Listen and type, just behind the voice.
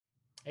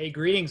Hey,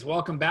 greetings.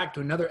 Welcome back to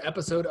another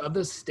episode of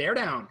the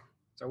StareDown.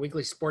 It's our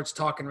weekly sports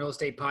talk and real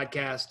estate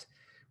podcast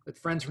with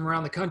friends from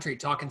around the country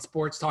talking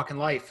sports, talking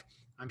life.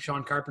 I'm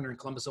Sean Carpenter in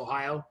Columbus,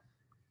 Ohio.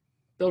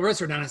 Bill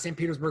Risser down in St.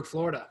 Petersburg,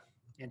 Florida.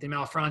 Anthony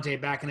Malafronte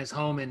back in his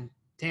home in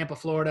Tampa,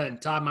 Florida, and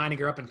Todd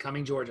Meininger up in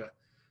Cumming, Georgia.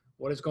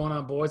 What is going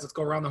on, boys? Let's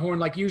go around the horn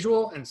like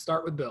usual and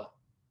start with Bill.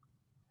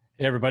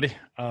 Hey, everybody.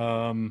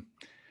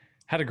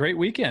 Had a great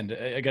weekend.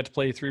 I got to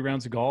play 3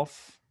 rounds of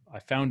golf. I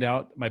found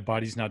out my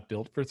body's not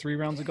built for 3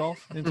 rounds of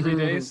golf in 3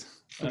 days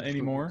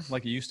anymore,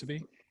 like it used to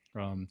be.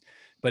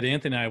 But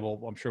Anthony and I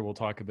I'm sure we'll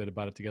talk a bit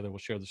about it together. We'll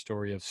share the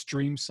story of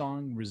Stream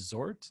Song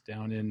Resort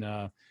down in,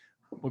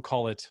 we'll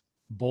call it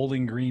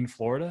Bowling Green,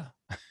 Florida,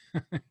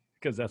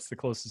 because that's the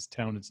closest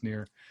town it's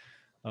near.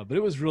 But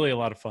it was really a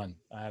lot of fun.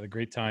 I had a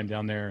great time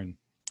down there,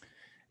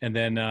 and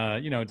then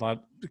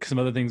some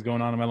other things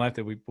going on in my life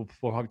that we'll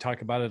probably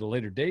talk about at a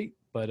later date.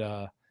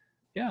 But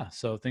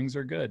so things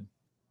are good.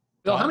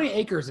 Bill, how many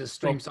acres is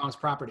Stream Song's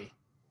property?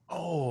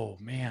 Oh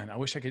man, I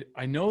wish I could.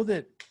 I know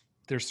that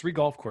there's 3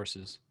 golf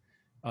courses.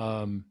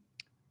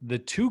 The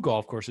 2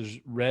 golf courses,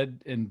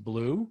 red and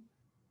blue,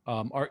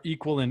 are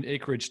equal in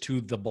acreage to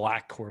the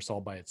black course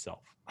all by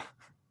itself.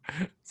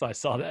 So I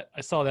saw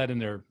that in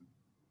their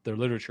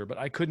literature, but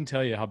I couldn't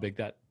tell you how big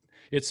that.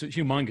 It's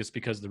humongous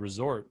because the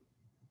resort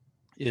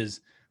is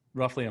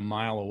roughly a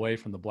mile away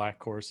from the black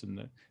course,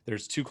 and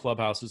there's 2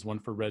 clubhouses, one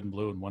for red and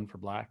blue and one for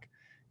black.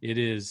 It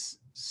is.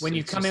 When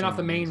you come in off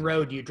the main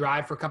road, you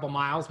drive for a couple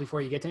miles before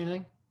you get to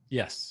anything?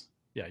 Yes.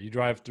 Yeah, you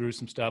drive through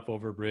some stuff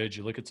over a bridge.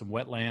 You look at some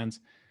wetlands.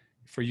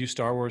 For you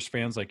Star Wars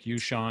fans like you,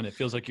 Sean, it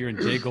feels like you're in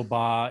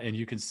Dagobah, and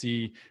you can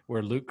see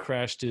where Luke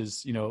crashed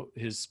his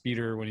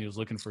speeder when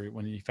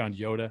he found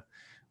Yoda.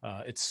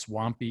 It's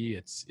swampy.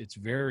 It's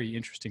very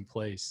interesting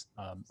place.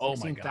 Oh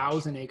my gosh.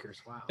 16,000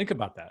 acres. Wow. Think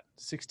about that.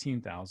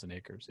 16,000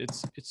 acres.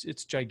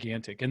 It's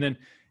gigantic. And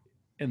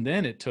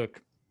then it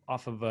took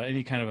off of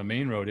any kind of a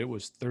main road, it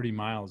was 30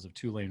 miles of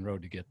 2-lane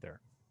road to get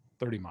there.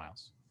 30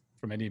 miles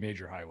from any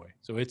major highway.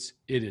 So it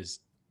is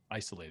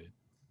isolated.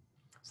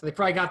 So they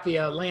probably got the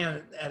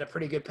land at a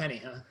pretty good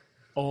penny, huh?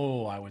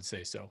 Oh, I would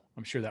say so.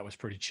 I'm sure that was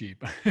pretty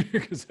cheap.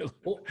 What's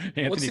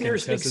the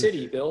nearest big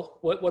city, Bill?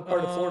 What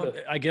part of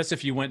Florida? I guess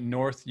if you went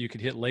north, you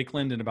could hit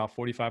Lakeland in about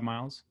 45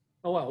 miles.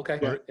 Oh, wow. Okay.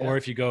 Or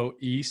if you go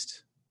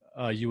east,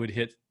 you would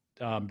hit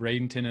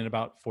Bradenton in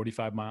about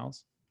 45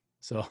 miles.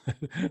 So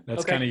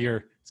that's kind of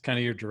your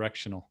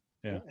directional.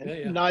 Yeah.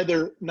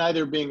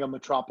 Neither being a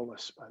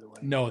metropolis, by the way.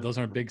 No, those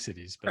aren't big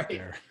cities, but right.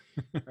 they're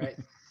right.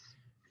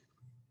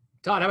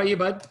 Todd, how about you,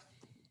 bud?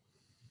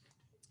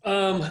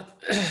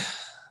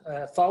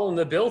 Following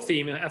the Bill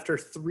theme, after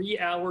 3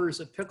 hours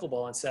of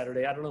pickleball on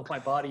Saturday, I don't know if my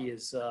body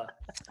is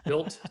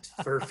built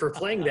for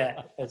playing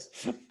that.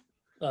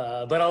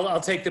 But I'll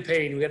take the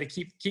pain. We got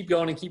to keep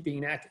going and keep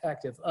being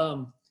active.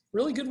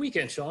 Really good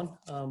weekend, Sean.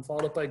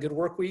 Followed up by a good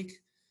work week.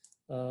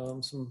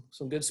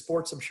 Some good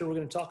sports I'm sure we're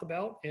going to talk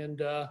about,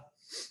 and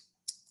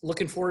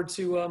looking forward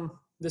to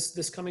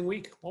this coming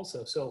week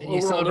also. So and you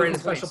celebrated a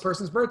special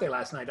person's birthday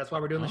last night. That's why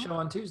we're doing the show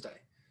on Tuesday.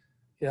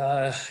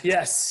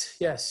 Yes.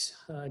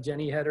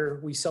 Jenny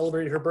we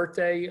celebrated her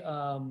birthday.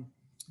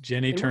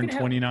 Jenny turned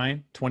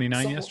 29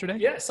 yesterday?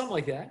 Yeah, something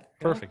like that.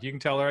 Perfect. You can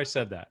tell her I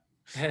said that.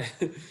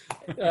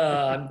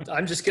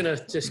 I'm just going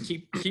to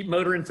keep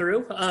motoring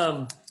through.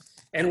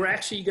 And we're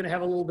actually going to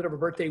have a little bit of a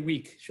birthday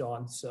week,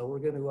 Sean. So we're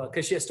going to,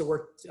 because she has to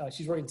work,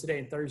 she's working today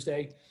and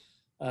Thursday.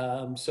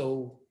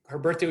 So her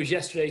birthday was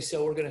yesterday.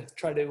 So we're going to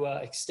try to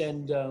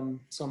extend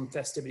some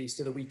festivities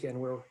to the weekend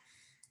where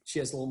she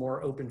has a little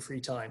more open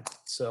free time.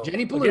 So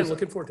Jenny Palooza. Again,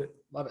 looking forward to it.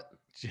 Love it.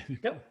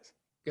 Yep.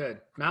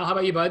 Good. Mal, how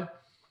about you, bud?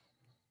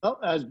 Well,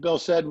 as Bill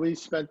said, we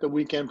spent the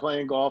weekend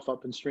playing golf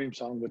up in Stream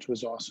Song, which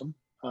was awesome.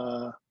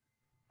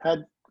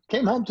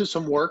 Came home to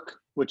some work,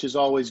 which is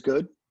always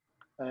good.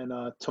 And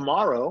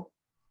tomorrow,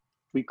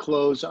 we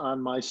close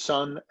on my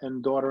son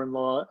and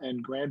daughter-in-law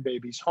and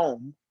grandbaby's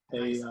home,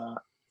 a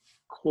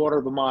quarter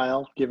of a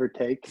mile, give or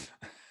take,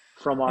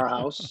 from our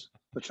house,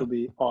 which will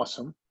be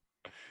awesome.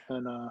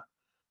 And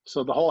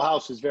so the whole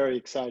house is very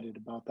excited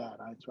about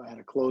that. I had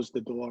to close the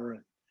door,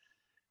 and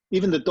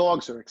even the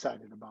dogs are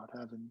excited about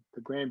having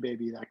the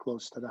grandbaby that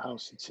close to the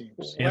house, it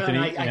seems.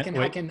 Anthony, I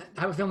can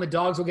have a feeling the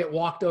dogs will get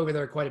walked over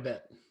there quite a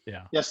bit.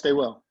 Yeah. Yes, they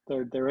will.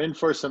 They're in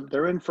for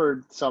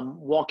some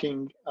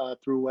walking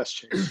through West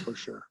Chase for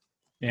sure.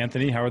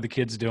 Anthony, how are the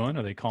kids doing?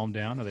 Are they calmed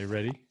down? Are they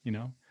ready?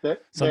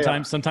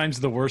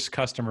 Sometimes the worst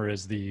customer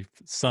is the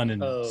son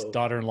and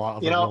daughter-in-law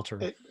of a realtor.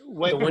 The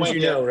ones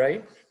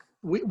right?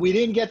 We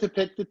didn't get to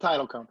pick the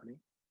title company.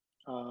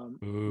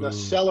 The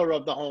seller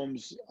of the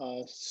home's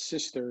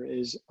sister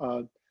is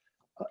a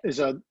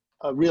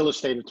real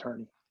estate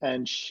attorney,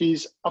 and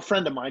she's a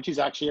friend of mine. She's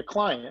actually a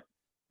client,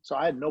 so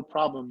I had no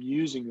problem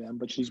using them.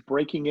 But she's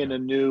breaking in a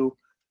new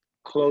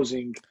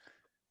closing /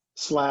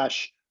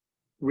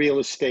 real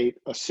estate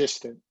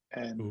assistant,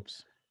 and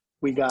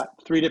we got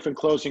 3 different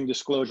closing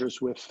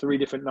disclosures with 3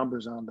 different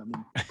numbers on them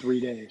in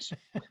 3 days.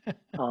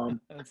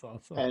 That's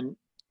awesome.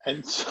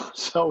 And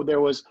so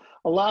there was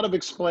a lot of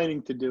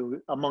explaining to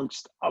do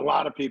amongst a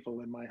lot of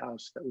people in my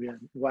house that we had,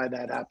 why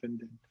that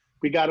happened. And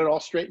we got it all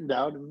straightened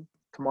out, and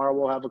tomorrow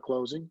we'll have a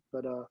closing.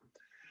 But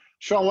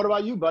Sean, what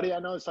about you, buddy? I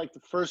know it's like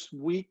the first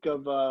week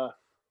of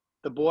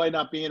the boy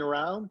not being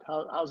around.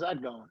 How's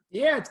that going?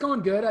 Yeah, it's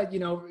going good.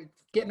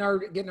 Getting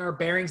our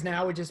bearings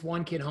now with just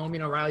one kid home.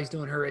 Riley's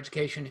doing her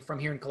education from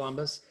here in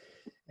Columbus,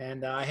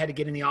 and I had to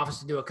get in the office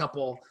to do a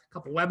couple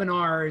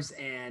webinars,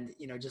 and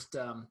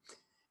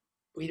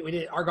we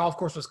did. Our golf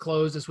course was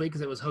closed this week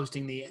because it was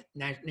hosting the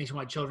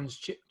Nationwide Children's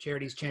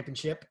Charities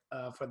Championship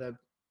for the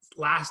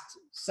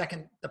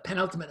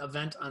penultimate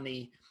event on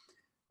the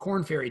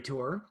Corn Ferry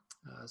Tour.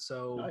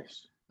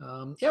 Nice.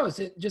 It was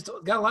just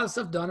got a lot of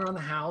stuff done around the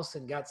house,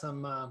 and got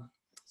some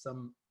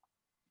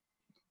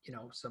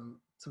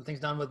things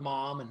done with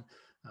mom, and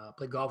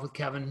played golf with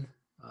Kevin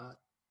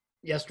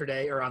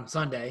yesterday or on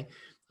Sunday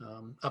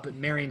up at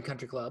Marion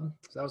Country Club.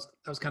 So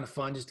that was kind of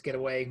fun just to get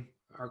away.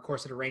 Our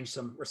course had arranged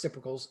some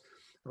reciprocals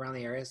around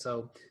the area.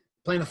 So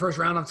playing the first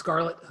round on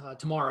Scarlet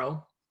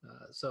tomorrow.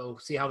 So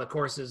see how the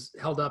course is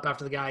held up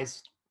after the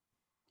guys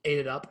ate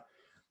it up,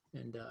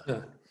 and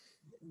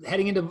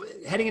heading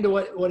into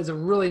what is a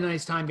really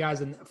nice time,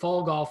 guys. And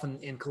fall golf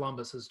in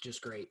Columbus is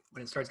just great.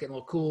 When it starts getting a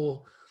little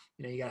cool,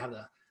 you gotta have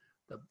the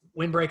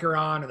windbreaker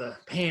on or the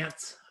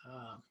pants.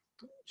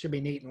 Should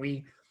be neat. And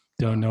we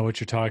don't know what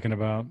you're talking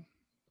about.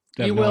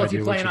 You will if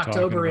you play in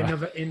October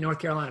in North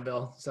Carolina,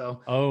 Bill.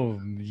 So.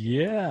 Oh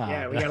yeah.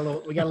 Yeah, we got a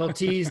little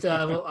teased.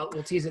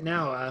 We'll tease it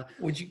now.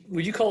 Would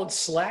you call it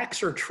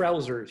slacks or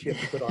trousers you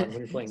have to put on when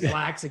you're playing?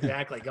 Slacks,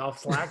 exactly. Golf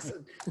slacks,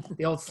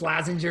 the old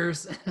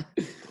Slazengers.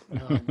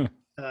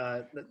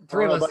 The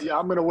three of us. Yeah,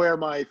 I'm going to wear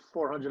my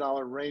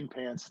 $400 rain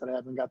pants that I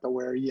haven't got to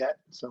wear yet.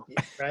 So.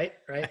 Right.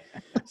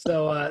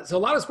 So a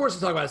lot of sports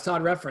to talk about, as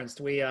Todd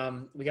referenced. We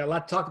got a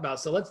lot to talk about.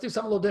 So let's do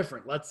something a little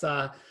different. Let's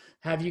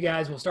have you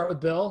guys. We'll start with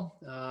Bill.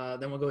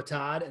 Then we'll go with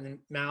Todd, and then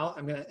Mal.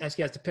 I'm going to ask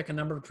you guys to pick a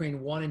number between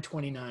 1 and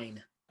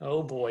 29.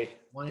 Oh boy.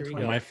 1 and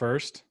 29. Am I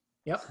first?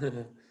 Yep.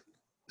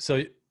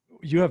 So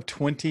you have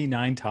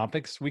 29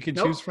 topics we could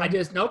choose from?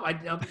 There's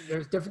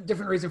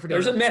different reason for doing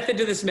There's a method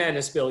to this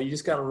madness, Bill. You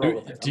just got to roll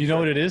with it. Do you know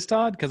what it is,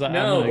 Todd? Because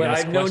no, but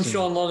I've known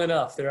Sean long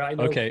enough.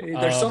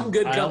 There's something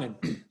good coming.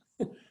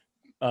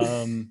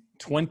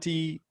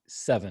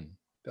 27.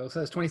 Bill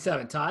says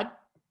 27. Todd?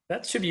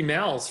 That should be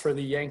Mal's for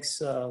the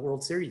Yanks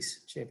World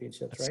Series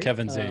championships, That's right?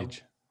 Kevin's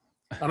age.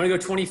 I'm going to go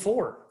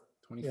 24.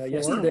 24.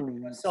 Yesterday,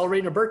 we were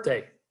celebrating a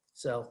birthday.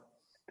 So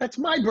that's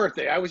my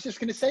birthday. I was just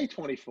going to say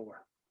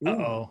 24.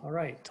 Uh-oh. All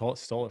right.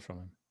 Stole it from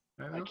him.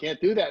 I can't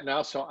do that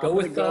now. So go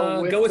with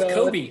Kobe.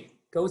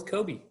 Go with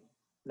Kobe.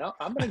 No,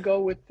 I'm going to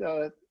go with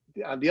the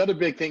other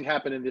big thing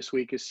happening this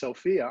week is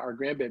Sophia, our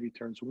grandbaby,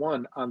 turns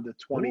 1 on the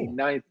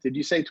 29th. Ooh. Did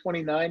you say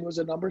 29 was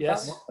a number?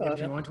 Yes.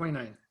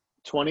 29.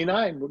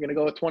 29. We're going to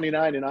go with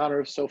 29 in honor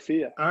of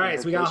Sophia. All right.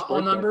 So we got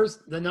all numbers.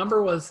 The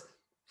number was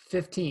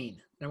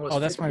 15.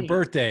 That's my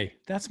birthday.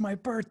 That's my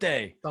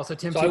birthday. Also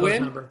Tim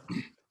Tebow's number.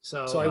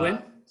 So I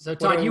win? So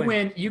Todd, you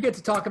win. You get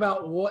to talk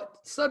about what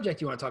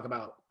subject you want to talk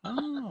about.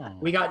 Oh.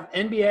 We got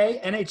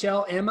NBA,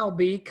 NHL,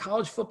 MLB,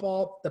 college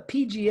football, the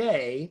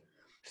PGA,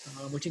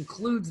 which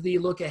includes the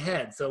look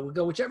ahead. So we'll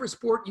go whichever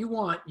sport you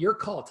want. Your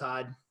call,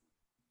 Todd.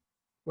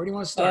 Where do you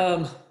want to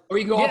start? Or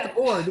you can go off the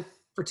board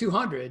for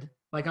 200,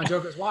 like on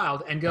Joker's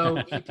Wild, and go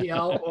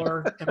EPL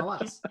or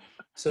MLS.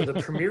 So the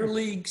Premier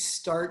League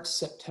starts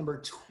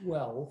September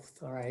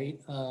 12th. All right.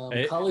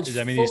 College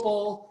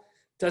football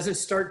doesn't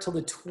start till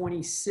the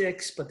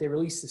 26th, but they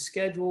release the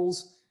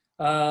schedules.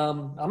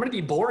 I'm going to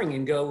be boring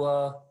and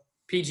go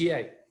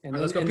PGA. And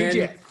let's go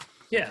PGA.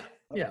 Yeah.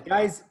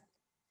 Guys,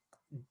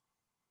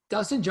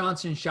 Dustin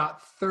Johnson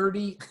shot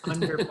 30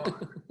 under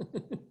par.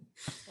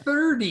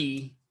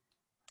 30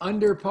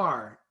 under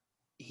par.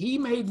 He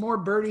made more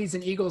birdies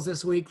and eagles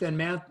this week than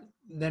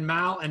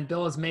Mal and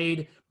Bill has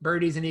made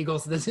birdies and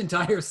eagles this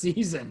entire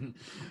season.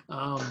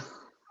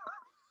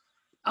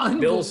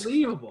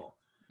 Unbelievable.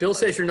 Bill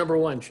says you're number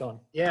 1, Sean.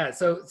 Yeah.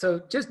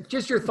 So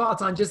just your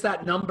thoughts on just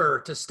that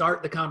number to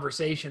start the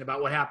conversation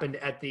about what happened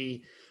at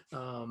the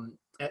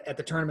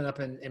tournament up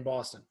in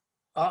Boston.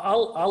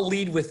 I'll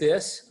lead with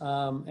this.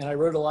 And I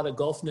wrote a lot of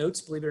golf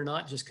notes, believe it or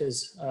not, just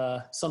because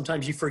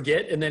sometimes you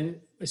forget. And then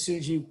as soon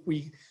as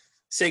we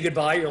say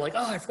goodbye, you're like,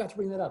 oh, I forgot to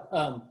bring that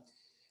up.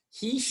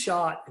 He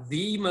shot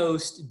the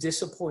most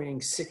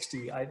disappointing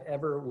 60 I've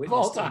ever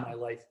witnessed in my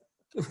life.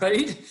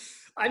 Right?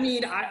 I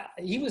mean,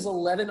 he was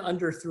 11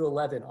 under through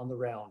 11 on the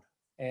round,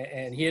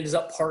 and he ended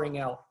up parring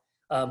out.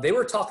 They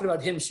were talking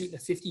about him shooting a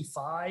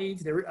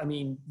 55.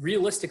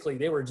 Realistically,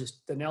 the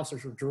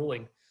announcers were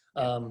drooling.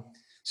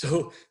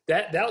 So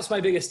that was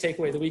my biggest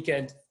takeaway of the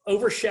weekend.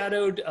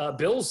 Overshadowed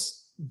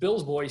Bill's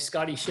boy,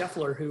 Scotty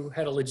Scheffler, who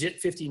had a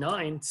legit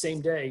 59 same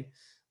day.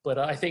 But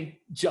I think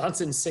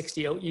Johnson's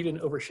 60 even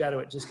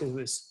overshadowed it just because it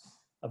was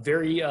a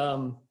very,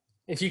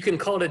 if you can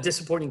call it a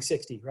disappointing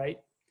 60, right?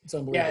 It's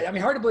unbelievable.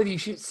 Yeah, hard to believe you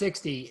shoot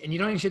 60 and you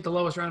don't even shoot the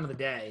lowest round of the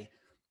day.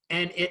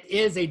 And it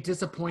is a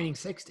disappointing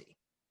 60,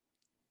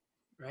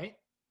 right?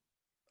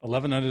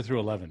 11 under through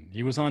 11.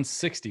 He was on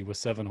 60 with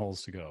 7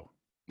 holes to go.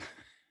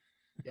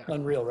 Yeah.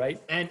 Unreal,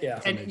 right? And Yeah.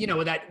 and you know,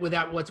 with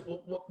that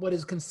what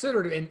is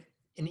considered an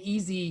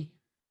easy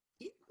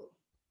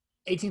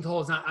 18th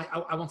hole is not,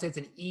 I won't say it's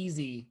an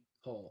easy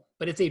hole,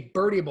 but it's a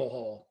birdieable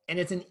hole and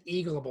it's an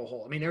eagleable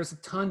hole. I mean, there's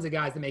tons of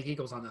guys that make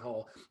eagles on that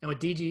hole. And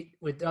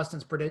with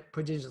Dustin's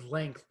prodigious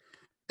length,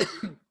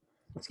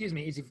 excuse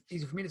me,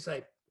 easy for me to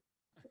say,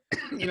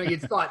 you know,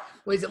 you'd thought,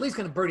 well, he's at least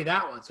going to birdie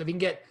that one. So if he can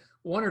get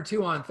 1 or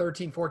 2 on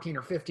 13, 14,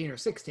 or 15, or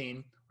 16,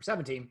 or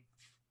 17,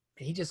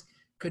 he just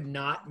could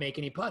not make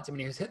any putts. I mean,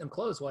 he was hitting them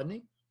close, wasn't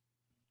he?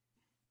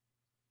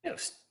 Yeah, it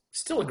was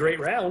still a great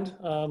round.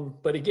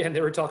 But again,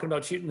 they were talking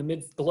about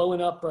shooting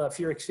blowing up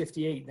Furyk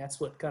 58. And that's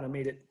what kind of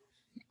made it,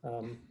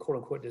 quote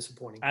unquote,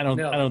 disappointing. I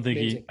don't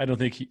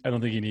think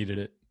he needed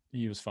it.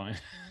 He was fine.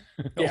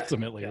 Yeah,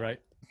 ultimately, yeah. right?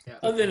 Yeah.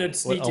 Other than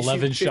it's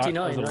 11 shot,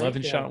 59, right?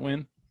 11 shot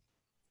win.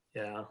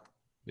 Yeah.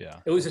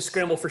 Yeah. It was a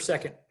scramble for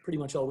second pretty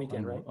much all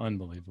weekend, right?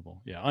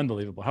 Unbelievable. Yeah,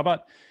 unbelievable. How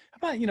about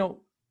you know,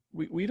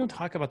 we don't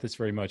talk about this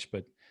very much,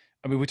 but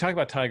I mean, we talk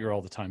about Tiger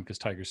all the time because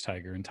Tiger's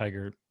Tiger, and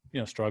Tiger, you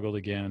know, struggled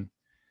again.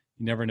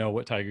 You never know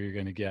what Tiger you're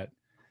going to get.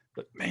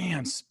 But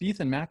man, Spieth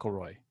and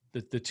McIlroy,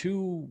 the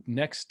two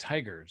next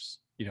Tigers,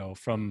 you know,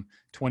 from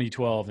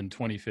 2012 and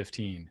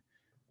 2015,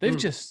 they've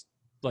just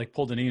like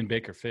pulled an Ian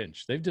Baker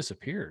Finch. They've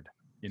disappeared.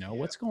 You know,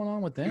 what's going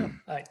on with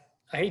them? I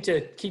hate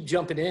to keep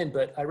jumping in,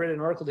 but I read an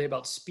article today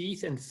about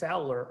Spieth and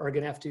Fowler are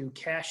going to have to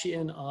cash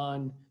in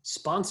on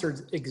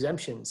sponsored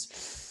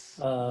exemptions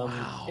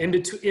Wow. in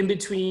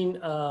between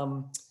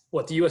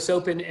the U.S.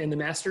 Open and the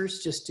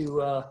Masters, just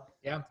to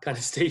kind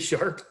of stay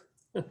sharp.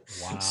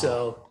 Wow.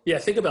 So yeah,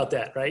 think about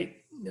that, right?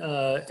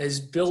 As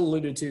Bill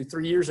alluded to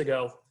 3 years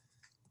ago,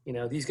 you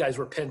know, these guys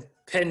were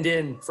penned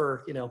in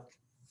for, you know,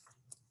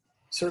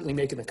 certainly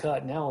making the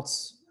cut. Now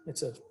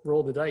it's a roll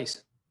of the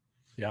dice.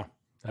 Yeah,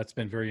 that's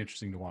been very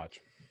interesting to watch.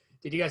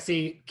 Did you guys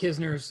see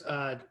Kisner's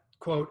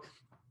quote?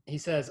 He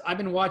says, "I've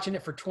been watching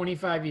it for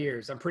 25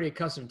 years. I'm pretty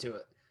accustomed to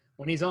it.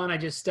 When he's on, I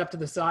just step to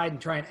the side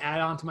and try and add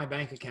on to my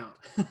bank account."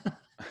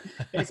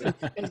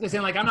 Basically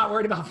saying, like, I'm not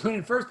worried about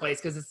winning first place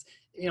because it's,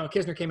 you know,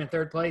 Kisner came in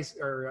third place,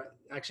 or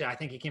actually I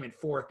think he came in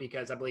fourth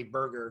because I believe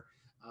Berger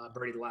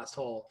birdied the last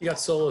hole. You got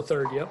solo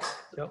third. Yep.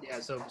 Yeah.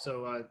 So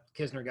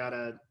Kisner got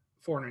a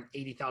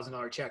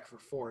 $480,000 check for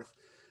fourth.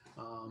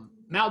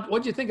 Mal,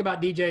 what'd you think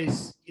about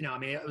DJ's? You know, I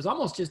mean, it was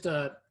almost just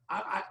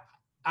I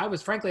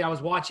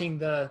was watching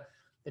the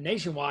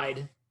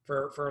Nationwide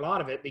for a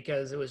lot of it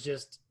because it was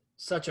just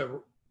such a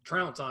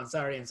trounce on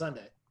Saturday and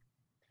Sunday.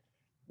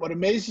 What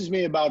amazes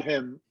me about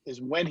him is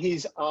when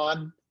he's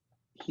on,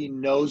 he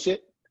knows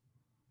it.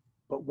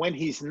 But when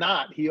he's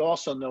not, he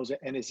also knows it.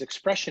 And his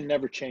expression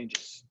never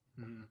changes.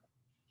 Mm-hmm.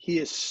 He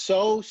is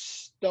so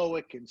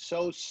stoic and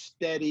so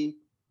steady.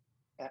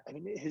 I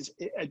mean,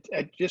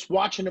 just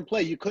watching him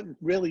play, you couldn't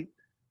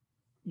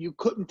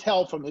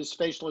tell from his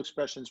facial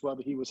expressions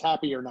whether he was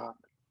happy or not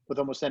with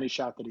almost any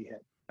shot that he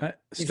hit.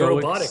 He's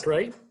robotic,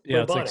 right? Yeah,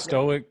 robotic. it's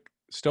like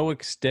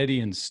stoic,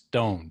 steady, and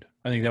stoned.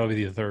 I think that would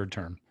be the third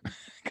term.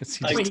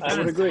 I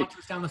would agree.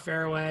 Down the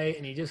fairway,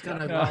 and he just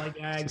kind of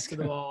lollygags to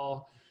the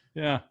ball.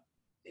 Yeah.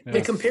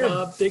 They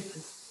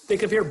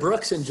compare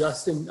Brooks and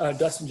Dustin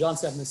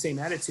Johnson having the same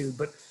attitude,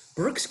 but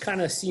Brooks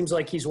kind of seems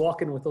like he's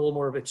walking with a little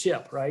more of a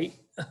chip, right?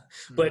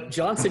 But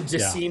Johnson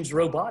just seems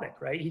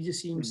robotic, right? He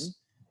just seems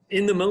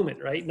in the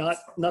moment, right?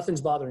 Nothing's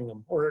bothering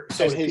him, or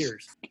so it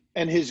appears.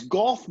 And his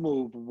golf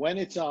move, when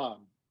it's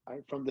on,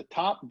 right, from the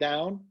top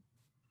down,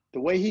 the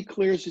way he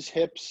clears his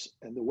hips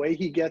and the way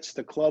he gets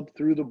the club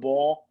through the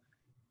ball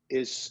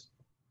it's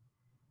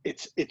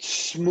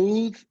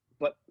smooth,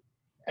 but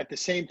at the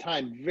same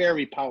time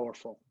very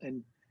powerful.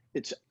 And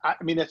it's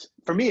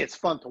for me, it's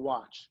fun to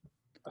watch,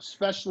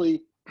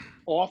 especially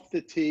off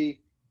the tee.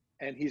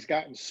 And he's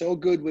gotten so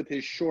good with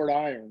his short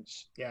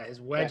irons. Yeah,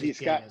 his wedge he's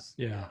got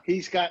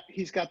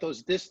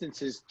those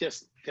distances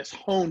just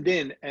honed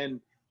in. And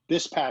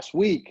this past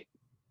week,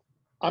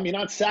 I mean,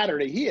 on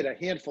Saturday, he had a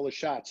handful of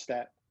shots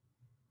that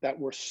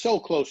were so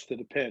close to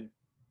the pin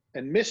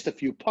and missed a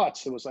few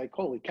putts. It was like,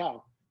 holy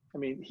cow. I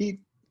mean,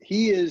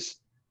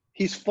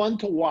 he's fun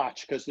to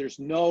watch because there's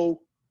no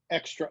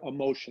extra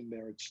emotion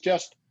there. It's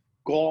just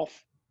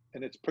golf,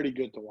 and it's pretty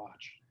good to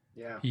watch.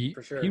 Yeah,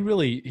 for sure. He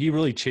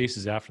really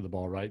chases after the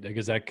ball, right? I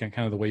guess that kind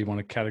of the way you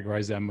want to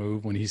categorize that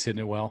move when he's hitting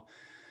it well.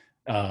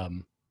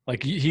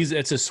 Like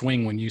it's a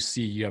swing when you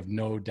have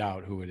no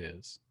doubt who it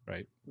is,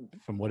 right?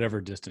 From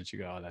whatever distance you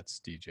go, oh, that's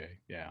DJ.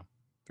 Yeah,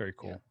 very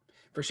cool. Yeah,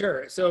 for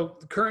sure. So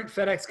the current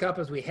FedEx Cup,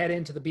 as we head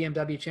into the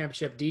BMW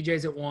Championship,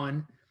 DJ's at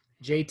 1,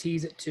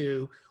 JT's at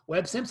 2.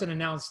 Webb Simpson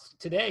announced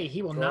today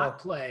he will not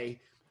play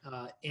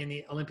in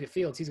the Olympia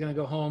Fields. He's going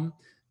to go home,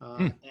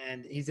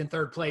 and he's in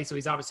third place, so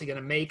he's obviously going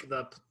to make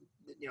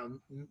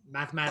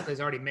mathematically has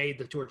already made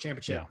the Tour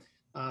Championship.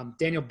 Yeah.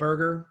 Daniel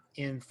Berger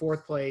in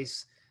fourth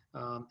place,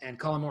 and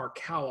Colin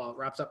Morikawa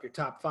wraps up your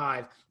top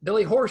 5.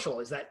 Billy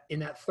Horschel is in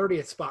that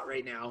 30th spot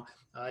right now.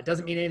 It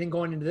doesn't mean anything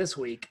going into this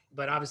week,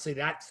 but obviously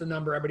that's the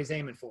number everybody's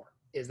aiming for,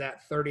 is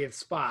that 30th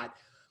spot,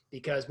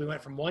 because we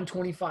went from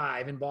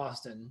 125 in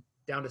Boston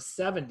down to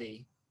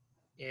 70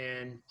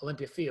 in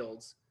Olympia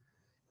Fields.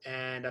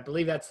 And I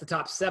believe that's the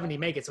top 70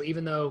 make it. So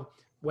even though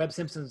Webb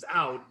Simpson's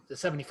out, the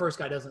 71st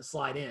guy doesn't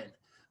slide in.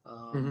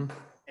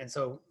 And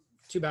so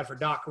too bad for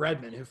Doc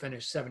Redman, who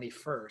finished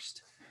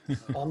 71st.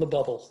 On the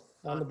bubble.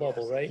 Yes,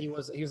 right? He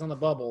was on the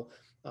bubble.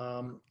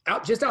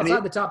 Just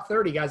outside the top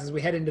 30, guys, as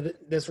we head into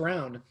this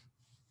round.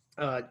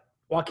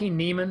 Joaquin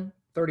Neiman,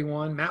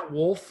 31. Matt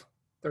Wolf,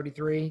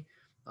 33.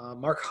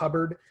 Mark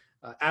Hubbard,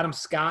 Adam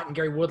Scott, and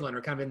Gary Woodland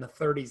are kind of in the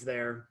 30s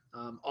there,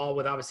 all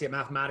with obviously a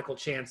mathematical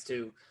chance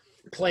to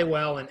play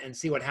well and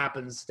see what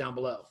happens down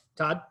below.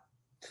 Todd?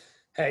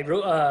 Hey,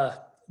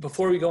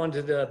 before we go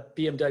into the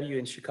BMW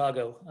in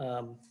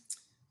Chicago,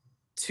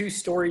 three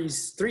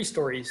stories,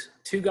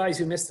 two guys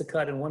who missed the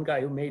cut and one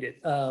guy who made it.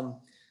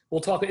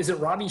 We'll talk, is it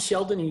Robbie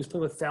Sheldon? He was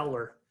playing with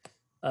Fowler.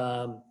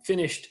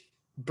 Finished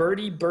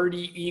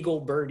birdie, eagle,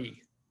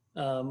 birdie,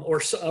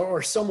 or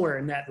somewhere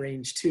in that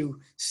range to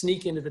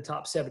sneak into the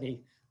top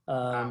 70.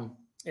 Wow.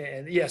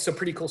 And yeah, so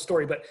pretty cool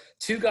story. But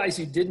two guys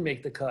who did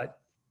make the cut.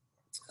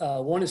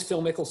 One is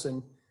Phil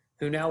Mickelson,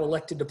 who now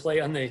elected to play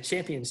on the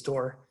Champions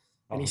Tour.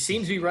 And he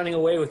seems to be running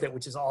away with it,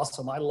 which is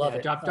awesome. I love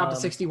it. Dropped to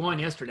 61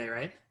 yesterday,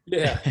 right?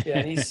 Yeah.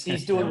 And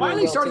he's doing Why are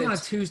really they well starting today. on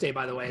a Tuesday,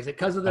 by the way? Is it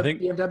because of the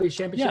BMW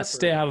Championship? Yeah,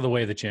 stay out of the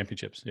way of the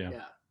championships. Yeah.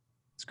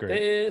 It's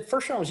great.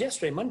 First round was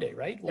yesterday, Monday,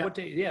 right? Yeah. What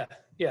day? Yeah.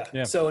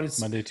 Yeah. So and it's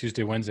Monday,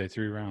 Tuesday, Wednesday,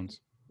 3 rounds.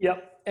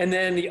 Yep. And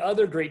then the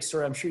other great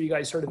story, I'm sure you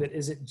guys heard of it.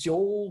 Is it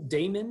Joel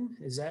Damon?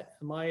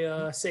 Am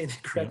I saying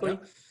that correctly?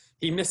 Yeah.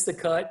 He missed the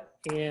cut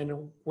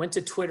and went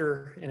to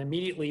Twitter and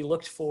immediately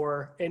looked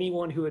for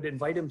anyone who would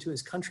invite him to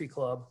his country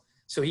club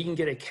so he can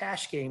get a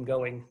cash game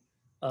going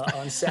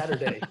on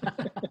Saturday.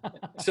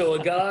 So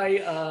a guy,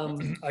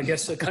 I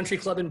guess a country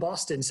club in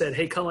Boston said,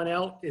 "Hey, coming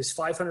out, is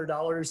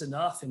 $500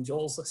 enough?" And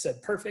Joel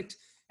said, "Perfect."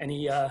 And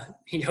he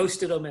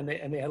hosted them and they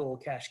had a little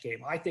cash game.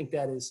 I think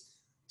that is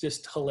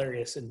just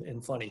hilarious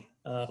and funny.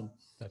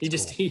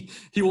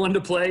 He wanted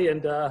to play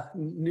and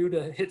knew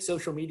to hit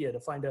social media to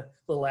find a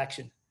little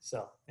action.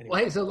 So anyway.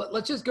 Well, hey, so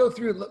let's just go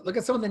through, look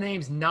at some of the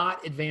names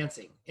not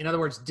advancing. In other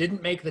words,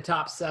 didn't make the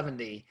top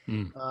 70.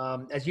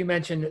 As you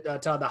mentioned,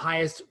 Todd, the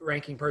highest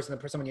ranking person,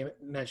 the person you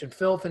mentioned,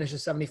 Phil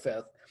finishes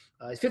 75th.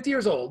 He's 50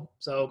 years old,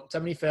 so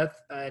 75th,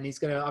 and he's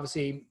going to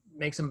obviously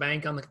make some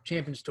bank on the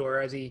Champions Tour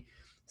as he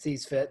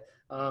sees fit.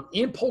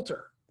 Ian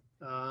Poulter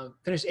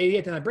finished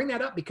 88th, and I bring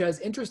that up because,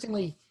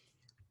 interestingly,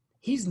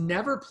 he's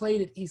never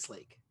played at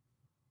Eastlake.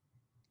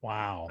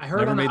 Wow. I heard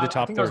Never made the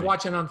top 30. I was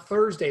watching on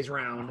Thursday's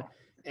round.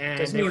 And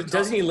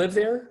Doesn't he live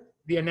there?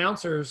 The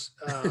announcers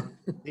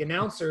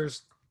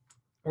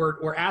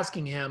were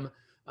asking him,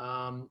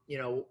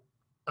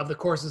 of the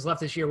courses left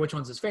this year, which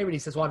one's his favorite? He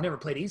says, "Well, I've never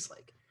played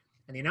Eastlake."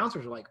 And the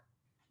announcers were like,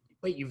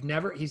 "Wait,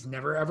 he's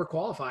never ever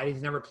qualified.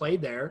 He's never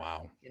played there."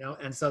 Wow.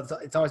 And so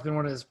it's always been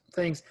one of his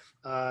things.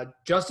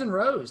 Justin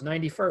Rose,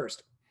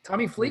 91st.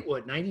 Tommy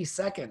Fleetwood,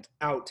 92nd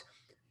out.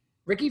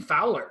 Ricky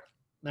Fowler,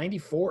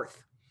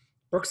 94th.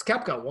 Brooks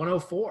Koepka,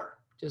 104.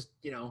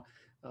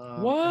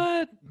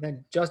 What? And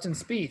then Jordan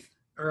Spieth,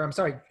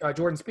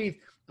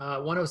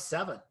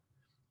 107.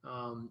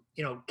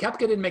 Koepka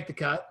didn't make the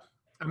cut.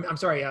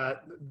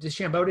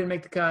 DeChambeau didn't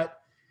make the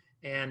cut.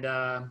 And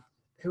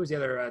who was the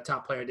other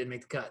top player that didn't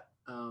make the cut?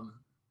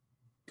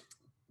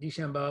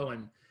 DeChambeau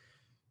and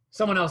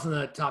someone else in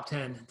the top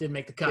 10 didn't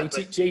make the cut.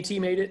 JT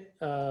made it.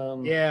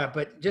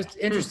 But just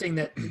interesting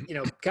that,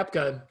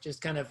 Koepka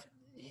just kind of,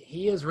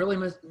 he is really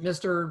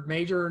Mr.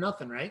 Major or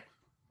nothing, right?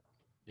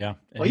 Yeah.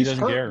 And well, he he's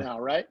doesn't hurt care now,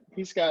 right?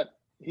 He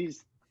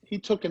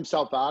took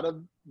himself out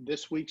of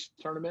this week's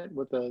tournament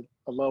with a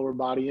lower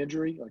body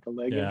injury, like a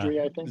leg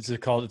injury, I think. It's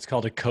called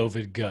a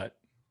COVID gut.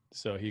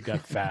 So he got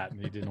fat and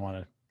he didn't want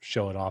to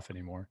show it off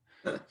anymore.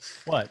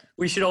 What?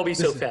 We should all be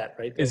so fat,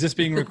 right? Is this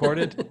being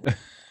recorded?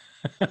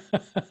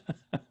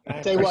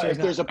 I'll tell you what, if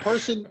there's a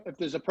person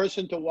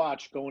to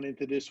watch going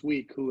into this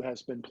week who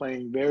has been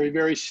playing very,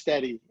 very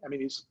steady. I mean,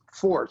 he's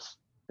fourth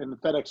in the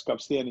FedEx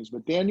Cup standings,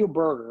 but Daniel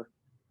Berger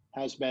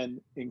has been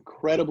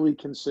incredibly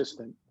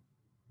consistent.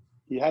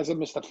 He hasn't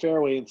missed a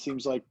fairway in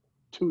seems like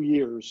 2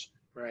 years.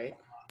 Right.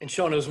 And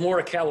Sean, it was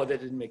Morikawa that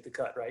didn't make the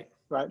cut, right?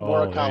 Right. Oh,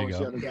 Morikawa was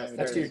there you the other go. guy. Yes,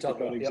 that's who you're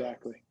talking about.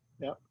 Exactly.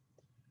 Yep.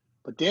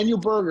 But Daniel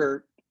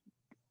Berger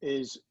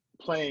is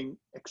playing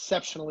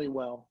exceptionally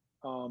well.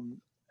 And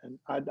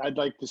I'd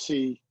like to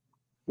see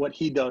what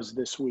he does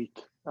this week.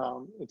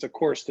 It's a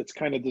course that's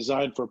kind of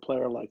designed for a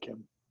player like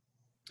him.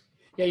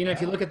 Yeah,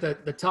 if you look at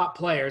the top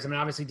players, I mean,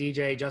 obviously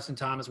DJ, Justin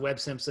Thomas, Webb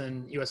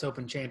Simpson, U.S.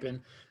 Open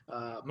champion,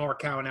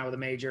 Morikawa now with a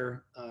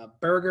major,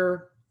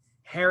 Berger,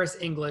 Harris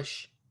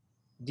English,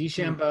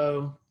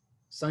 DeChambeau,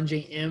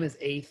 Sungjae Im is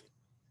 8th,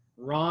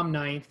 Rahm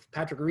 9th,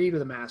 Patrick Reed with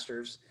the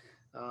Masters,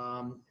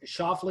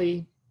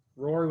 Schauffele,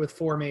 Rory with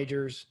 4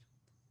 majors,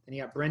 then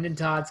you got Brendan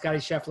Todd, Scotty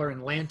Scheffler,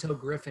 and Lanto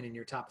Griffin in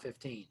your top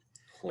 15.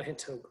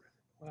 Lanto,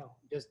 wow.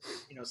 Just,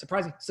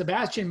 surprising.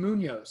 Sebastian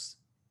Munoz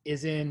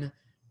is in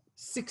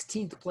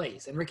 16th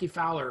place, and Ricky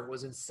Fowler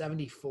was in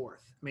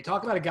 74th. I mean,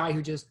 talk about a guy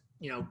who just,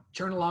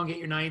 churn along, get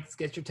your 9ths,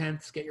 get your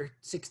 10ths, get your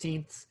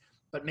 16ths,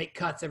 but make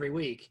cuts every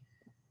week.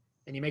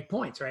 and you make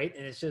points, right?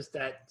 And it's just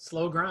that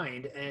slow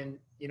grind. And,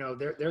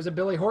 there's a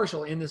Billy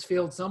Horschel in this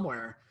field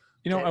somewhere.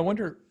 I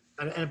wonder.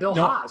 And a Bill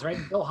Haas, right?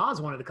 Bill Haas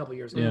won it a couple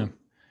years ago. Yeah.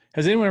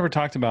 Has anyone ever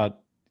talked about,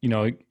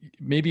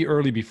 maybe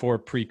early before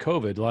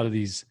pre-COVID, a lot of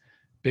these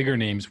bigger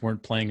names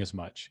weren't playing as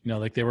much,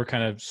 like they were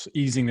kind of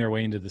easing their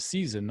way into the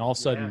season. And all of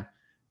a sudden,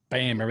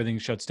 bam, everything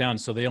shuts down.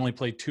 So they only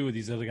played 2 of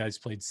these other guys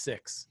played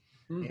 6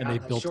 and they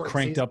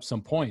cranked up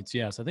some points.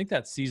 Yeah. So I think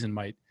that season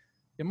might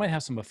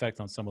have some effect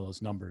on some of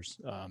those numbers,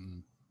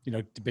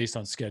 based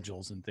on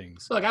schedules and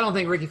things. Look, I don't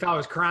think Ricky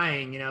Fowler's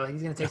crying. He's going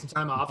to take some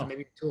time off and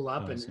maybe tool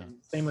up. And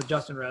same with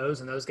Justin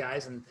Rose and those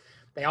guys. And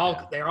they're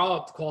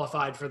all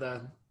qualified for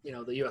the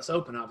U.S.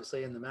 Open,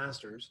 obviously, and the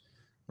Masters.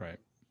 Right.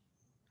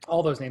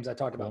 All those names I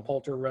talked about: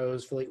 Poulter,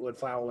 Rose, Fleetwood,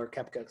 Fowler,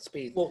 Koepka,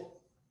 Spieth. Well,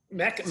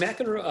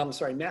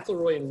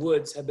 McIlroy and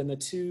Woods have been the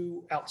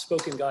 2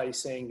 outspoken guys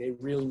saying they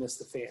really miss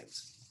the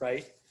fans,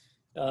 right?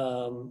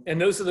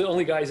 And those are the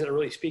only guys that are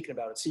really speaking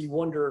about it. So you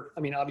wonder,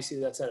 obviously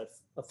that's had an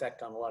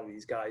effect on a lot of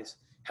these guys.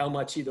 How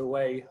much either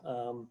way,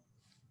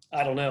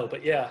 I don't know.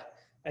 But yeah,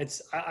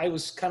 I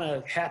was kind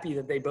of happy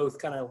that they both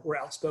kind of were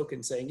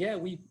outspoken saying, yeah,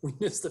 we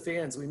miss the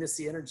fans. We miss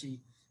the energy,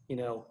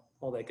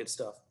 all that good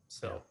stuff.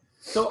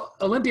 So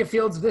Olympia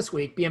Fields this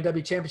week,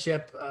 BMW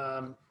Championship,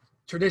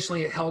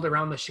 traditionally held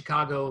around the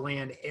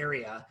Chicagoland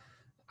area.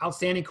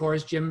 Outstanding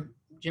course. Jim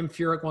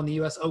Furyk won the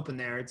U.S. Open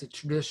there. It's a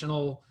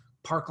traditional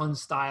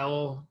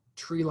Parkland-style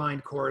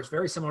tree-lined course,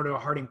 very similar to a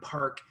Harding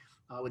Park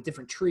with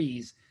different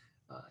trees.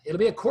 It'll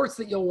be a course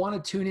that you'll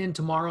want to tune in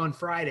tomorrow and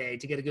Friday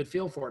to get a good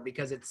feel for it,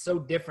 because it's so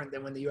different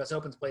than when the U.S.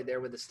 Open's played there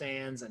with the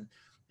stands and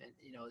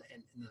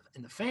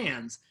the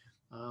fans.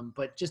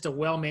 But just a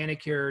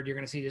well-manicured, you're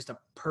going to see just a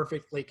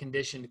perfectly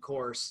conditioned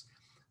course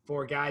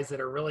for guys that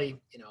are really,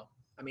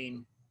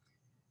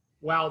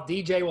 while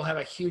DJ will have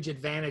a huge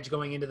advantage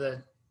going into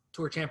the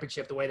Tour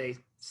Championship, the way they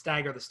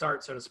stagger the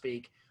start, so to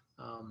speak,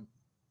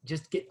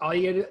 all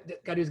you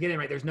got to do is get in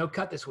right. There's no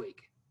cut this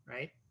week,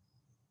 right?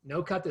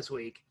 No cut this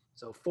week.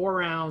 So 4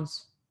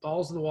 rounds,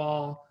 balls to the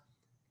wall,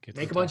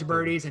 make a bunch of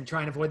birdies, and try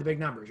and avoid the big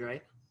numbers,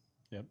 right?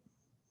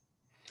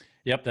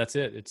 Yep, that's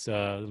it.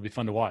 It'll be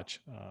fun to watch.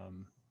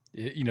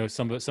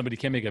 Somebody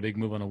can make a big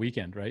move on a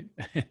weekend, right?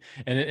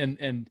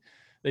 and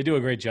they do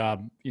a great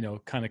job,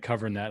 kind of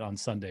covering that on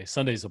Sunday.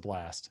 Sunday's a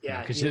blast.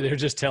 Yeah, because they're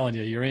just telling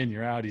you, you're in,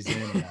 you're out, he's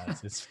in. Yeah,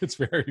 it's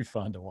very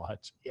fun to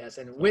watch. Yes,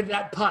 and with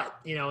that putt,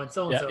 and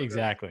so on. Yeah,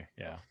 exactly.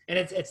 Yeah, and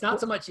it's not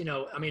so much,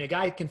 a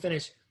guy can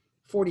finish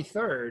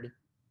 43rd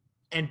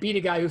and beat a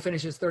guy who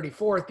finishes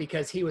 34th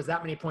because he was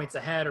that many points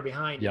ahead or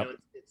behind. Yep.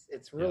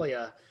 It's really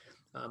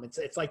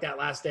it's like that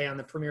last day on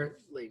the Premier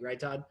League, right,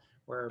 Todd?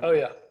 Where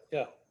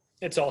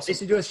it's awesome. They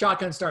should do a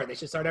shotgun start. They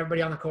should start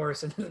everybody on the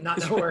course and not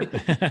know where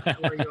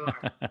you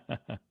are.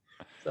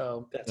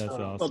 So that's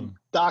awesome.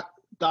 Well,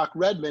 Doc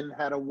Redman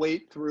had to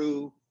wait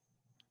through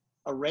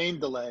a rain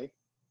delay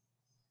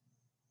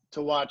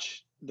to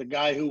watch the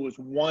guy who was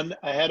 1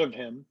 ahead of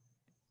him,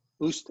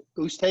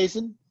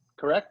 Oosthuizen,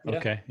 correct?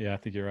 Okay, yeah, I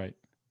think you're right.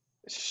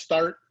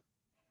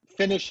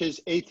 Finish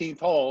his 18th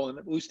hole, and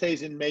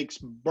Oosthuizen makes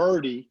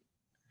birdie.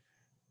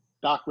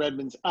 Doc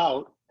Redman's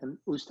out, and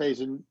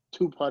Oosthuizen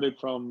 2-putted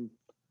from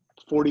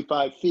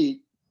 45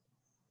 feet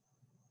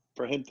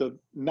for him to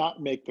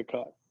not make the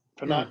cut,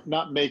 for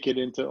not make it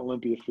into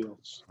Olympia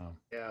Fields. Oh.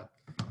 Yeah.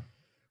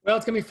 Well,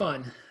 it's gonna be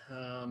fun,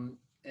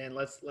 and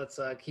let's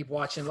keep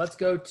watching. Let's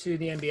go to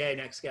the NBA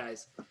next,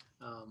 guys.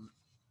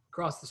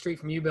 Across the street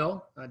from you,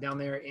 Bill, down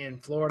there in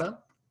Florida,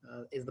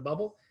 is the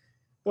bubble.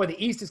 Boy,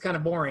 the East is kind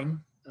of boring.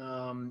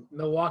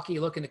 Milwaukee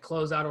looking to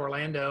close out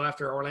Orlando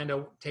after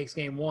Orlando takes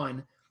game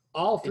 1.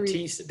 All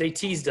 3 they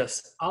teased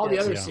us. All the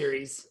other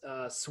series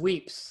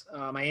sweeps.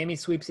 Miami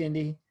sweeps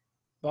Indy.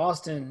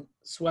 Boston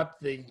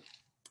swept the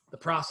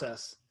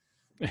process.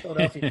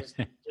 Philadelphia just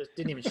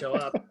didn't even show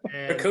up.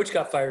 And their coach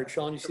got fired.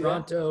 Sean, you see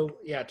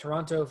that?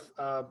 Toronto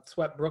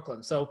swept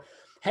Brooklyn. So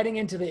heading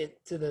into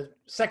the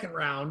second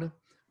round,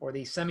 or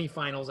the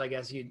semifinals, I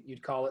guess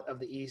you'd call it, of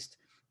the East.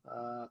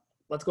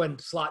 Let's go ahead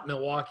and slot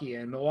Milwaukee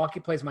in.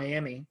 Milwaukee plays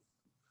Miami,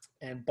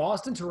 and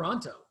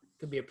Boston-Toronto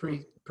could be a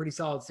pretty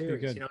solid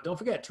series. Don't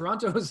forget,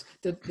 Toronto's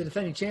the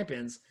defending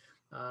champions.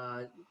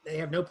 They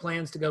have no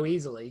plans to go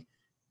easily,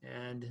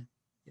 and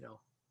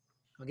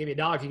I'll give you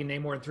 $1 if you can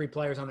name more than 3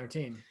 players on their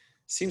team.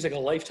 Seems like a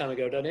lifetime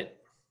ago, doesn't it?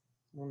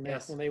 When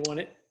they won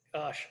it,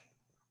 gosh.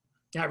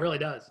 Yeah, it really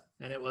does,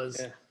 and it was,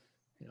 it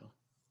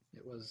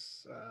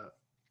was.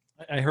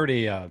 I heard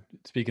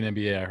speaking of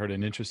NBA, I heard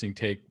an interesting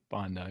take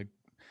on.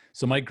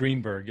 So Mike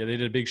Greenberg, they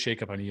did a big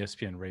shakeup on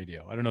ESPN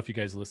Radio. I don't know if you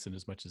guys listen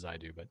as much as I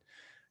do, but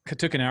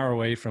took an hour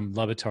away from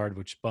Le Batard,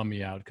 which bummed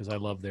me out because I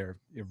love their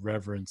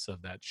irreverence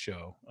of that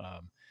show.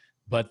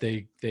 But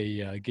they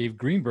gave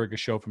Greenberg a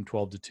show from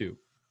 12 to 2.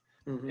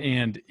 Mm-hmm.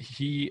 And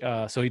he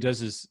does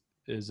his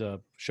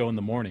show in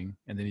the morning,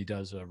 and then he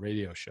does a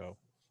radio show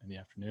in the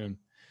afternoon.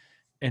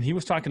 And he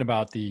was talking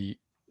about the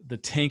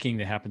tanking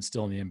that happens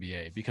still in the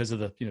NBA because of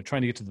the,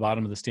 trying to get to the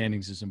bottom of the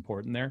standings is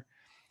important there.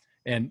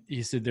 And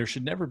he said there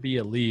should never be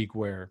a league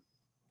where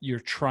you're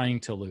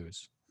trying to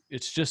lose.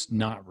 It's just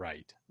not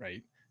right?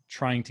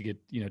 trying to get,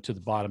 to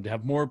the bottom, to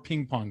have more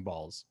ping pong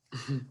balls,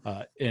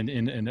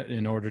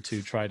 in order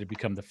to try to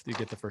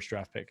get the first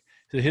draft pick.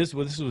 So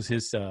this was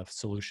his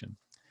solution.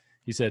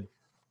 He said,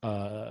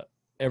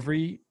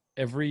 every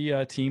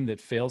team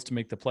that fails to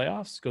make the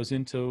playoffs goes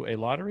into a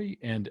lottery,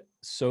 and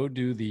so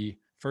do the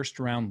first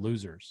round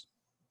losers.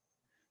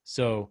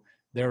 So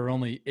there are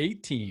only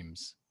 8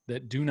 teams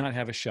that do not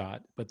have a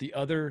shot, but the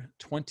other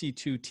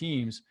 22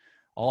 teams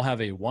all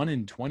have a 1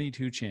 in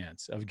 22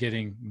 chance of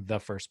getting the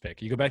first pick.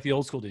 You go back to the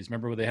old school days.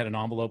 Remember where they had an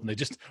envelope and they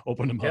just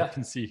opened them up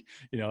and see,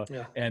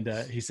 and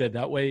he said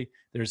that way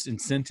there's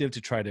incentive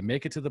to try to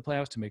make it to the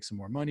playoffs, to make some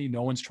more money.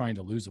 No one's trying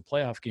to lose a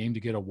playoff game to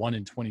get a 1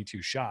 in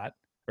 22 shot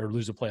or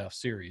lose a playoff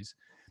series.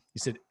 He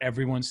said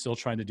everyone's still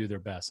trying to do their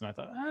best. And I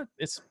thought,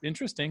 it's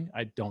interesting.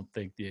 I don't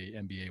think the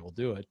NBA will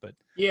do it, but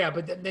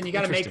then you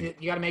got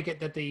to make it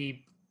that the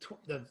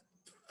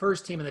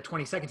first team and the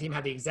 22nd team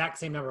have the exact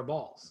same number of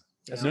balls.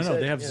 No,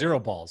 they have 0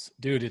 balls,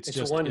 dude. It's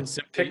just one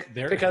pick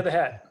out of the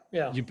hat.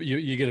 Yeah,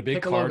 you get a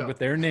big card with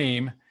their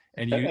name,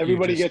 and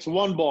everybody gets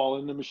 1 ball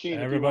in the machine.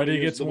 Everybody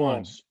gets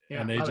one,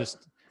 yeah, and they because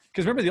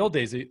remember the old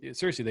days.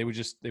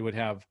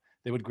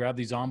 They would grab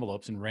these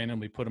envelopes and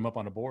randomly put them up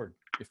on a board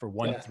for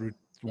 1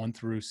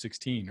 through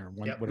 16 or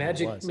one. Whatever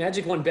Magic, it was.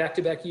 Magic won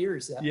back-to-back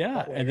years.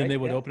 And then they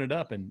would open it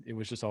up, and it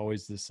was just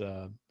always this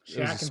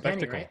Shaq and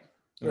Penny, right?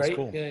 It was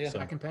cool. Yeah. So,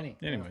 Shaq and Penny.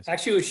 Anyways,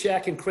 actually, it was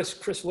Shaq and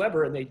Chris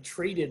Webber, and they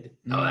traded.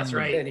 Oh, that's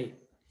right. Penny.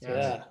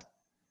 Yeah.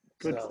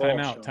 Good So,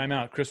 call, time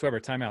out. Chris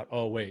Webber, time out.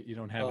 Oh wait, you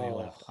don't have any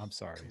left. I'm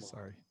sorry.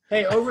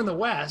 Hey, over in the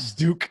West,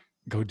 Duke.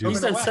 Go Duke. He's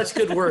done such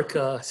good work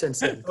since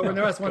then. over in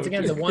the West, once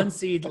again, the 1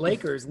 seed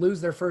Lakers lose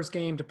their first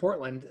game to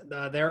Portland.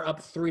 They're up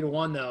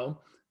 3-1 though.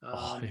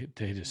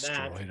 They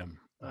destroyed them.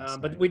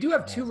 But we do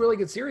have 2 really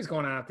good series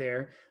going on out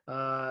there.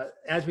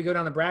 As we go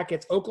down the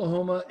brackets,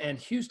 Oklahoma and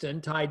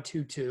Houston tied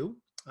 2-2.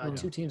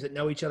 2 teams that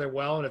know each other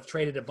well and have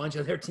traded a bunch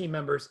of their team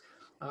members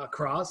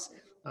across.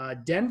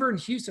 Denver and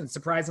Houston,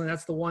 surprisingly,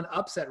 that's the one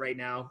upset right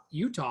now.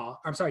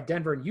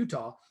 Denver and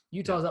Utah.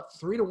 Utah's up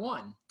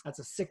 3-1. That's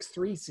a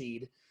 6-3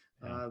 seed.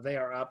 They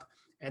are up.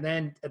 And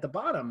then at the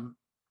bottom,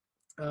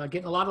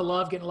 getting a lot of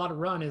love, getting a lot of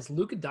run is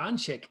Luka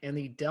Doncic and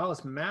the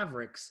Dallas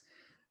Mavericks,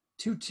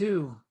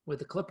 2-2 with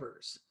the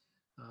Clippers.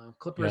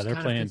 Clippers kind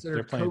of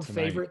considered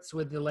co-favorites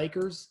with the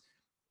Lakers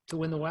to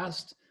win the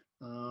West.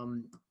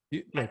 The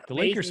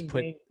Lakers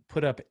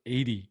put up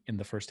 80 in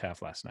the first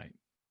half last night.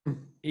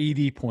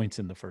 80 points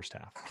in the first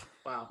half.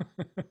 Wow.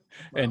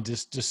 And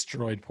just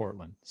destroyed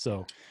Portland.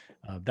 So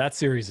that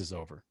series is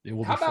over. It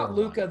will. How about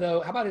Luka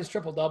though? How about his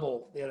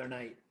triple-double the other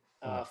night?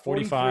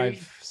 43,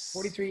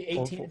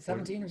 18,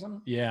 17 or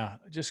something? Yeah,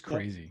 just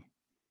crazy.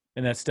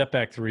 And that step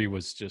back 3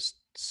 was just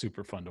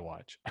super fun to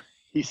watch.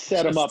 He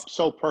set him up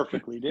so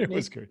perfectly, didn't he? It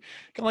was great.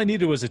 All I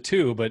needed was a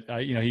 2, but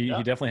he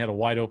definitely had a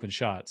wide open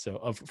shot.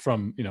 So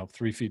from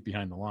 3 feet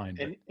behind the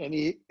line. And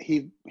he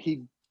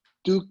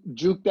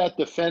juked that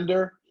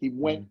defender. He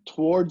went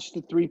towards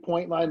the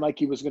 3-point line like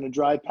he was going to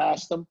drive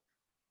past them,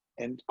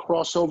 and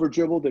crossover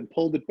dribbled and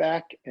pulled it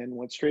back and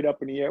went straight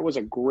up in the air. It was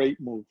a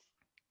great move.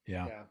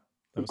 Yeah.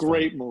 A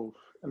great move.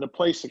 And the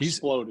place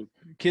exploded.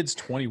 Kid's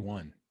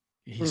 21.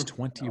 He's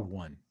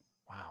 21.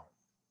 Wow.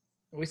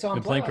 We saw him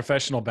been playing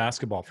professional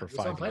basketball for 5 years.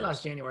 We saw him play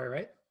last January,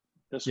 right?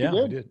 Yes,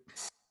 we did.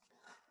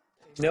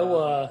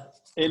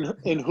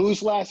 In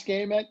whose last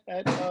game at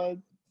the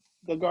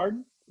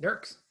Garden?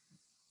 Dirk's.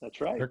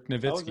 That's right. Dirk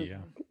Nowitzki,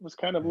 It was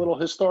kind of a little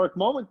historic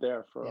moment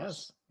there for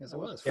us. Yes, it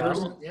was.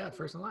 First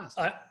and last.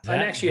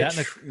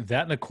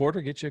 That and a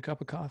quarter get you a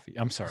cup of coffee.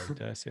 I'm sorry,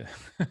 did I say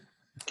that?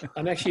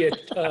 I'm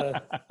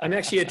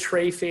actually a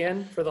Trey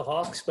fan for the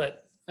Hawks,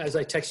 but as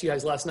I texted you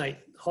guys last night,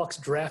 Hawks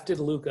drafted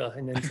Luka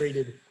and then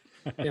traded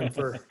him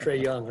for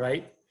Trae Young,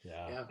 right?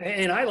 Yeah.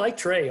 And I like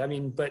Trey. I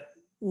mean, but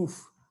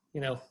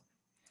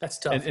that's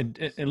tough. And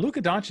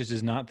Luka Doncic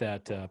is not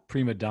that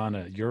prima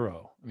donna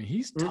Euro. I mean,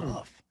 he's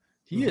tough.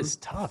 He is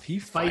tough. He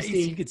fights.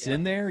 Feisty. He gets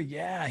in there.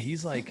 Yeah,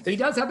 he's like. He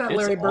does have that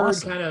Larry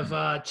Bird kind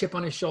of chip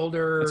on his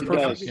shoulder,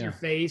 perfect in your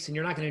face, and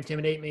you're not going to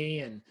intimidate me.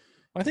 And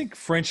I think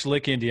French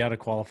Lick Indiana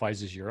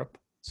qualifies as Europe,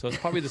 so it's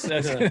probably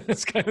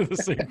it's kind of the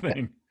same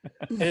thing.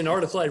 In an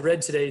article I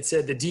read today, it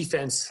said the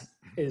defense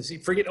is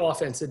forget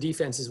offense. The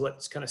defense is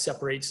what kind of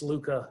separates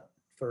Luka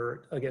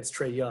against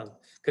Trae Young,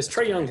 because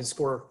Trae Young can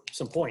score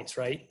some points,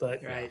 right?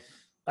 But I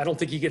don't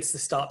think he gets the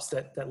stops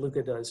that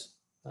Luka does.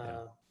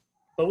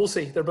 But we'll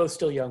see. They're both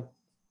still young.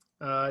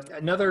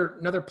 Another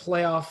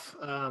playoff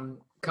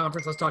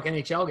conference. Let's talk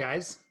NHL,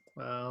 guys.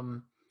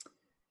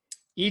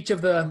 Each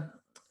of the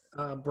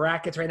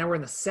brackets right now, we're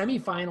in the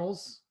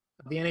semifinals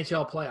of the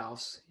NHL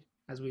playoffs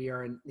as we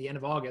are in the end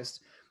of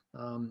August.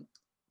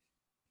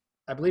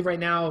 I believe right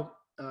now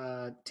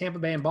Tampa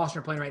Bay and Boston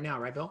are playing right now,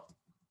 right, Bill?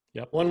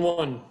 Yep.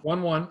 1-1.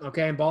 1-1.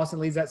 Okay, and Boston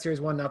leads that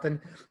series 1-0.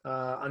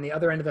 On the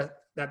other end of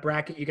that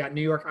bracket, you got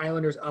New York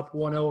Islanders up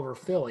 1-0 over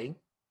Philly.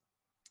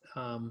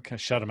 Kind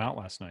of shut them out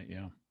last night,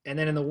 yeah. And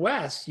then in the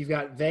West, you've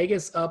got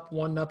Vegas up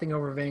 1-0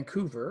 over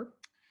Vancouver.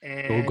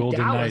 And go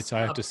Golden Dallas Knights. I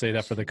have to say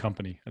that for the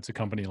company. That's a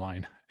company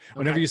line.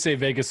 Whenever you say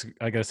Vegas,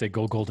 I got to say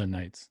go Golden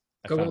Knights.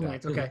 Go Golden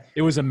Knights. Okay.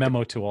 It was a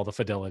memo to all the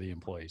Fidelity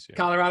employees. Yeah.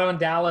 Colorado and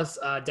Dallas.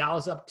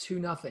 Dallas up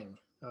 2-0.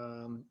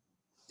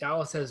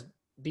 Dallas has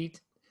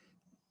beat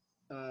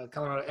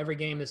Colorado every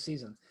game this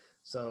season.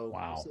 So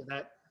Wow. see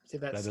that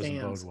That stands.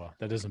 doesn't bode well.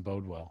 That doesn't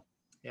bode well.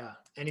 Yeah.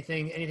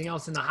 Anything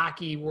else in the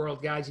hockey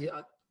world, guys?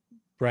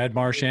 Brad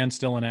Marchand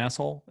still an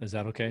asshole? Is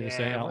that okay to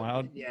say out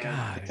loud? Yeah.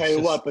 God, I tell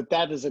you what, but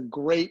that is a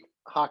great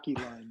hockey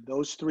line.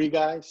 Those three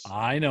guys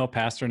I know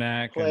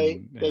Pasternak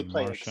play and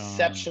play Marchand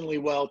exceptionally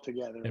well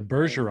together. and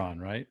Bergeron,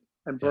 right?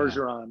 And Yeah.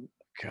 Bergeron.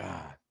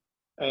 God.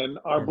 And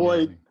our they're boy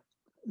amazing.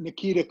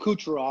 Nikita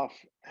Kucherov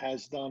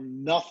has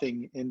done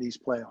nothing in these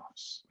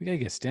playoffs. We gotta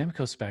get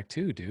Stamkos back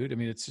too, dude. I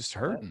mean, it's just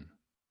hurting.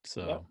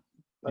 So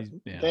But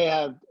yeah. they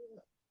have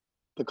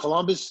the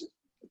Columbus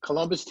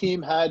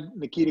team had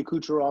Nikita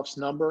Kucherov's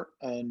number,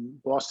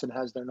 and Boston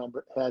has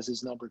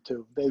his number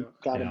too. They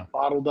got Yeah. him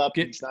bottled up.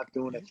 Get- He's not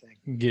doing a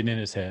thing. Getting in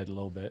his head a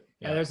little bit.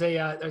 Yeah, there's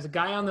a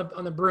guy on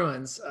the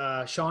Bruins,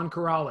 Sean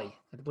Corrali.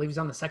 I believe he's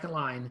on the second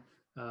line.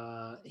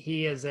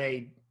 He is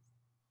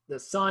the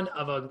son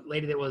of a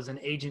lady that was an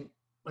agent,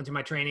 went through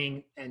my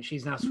training, and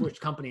she's now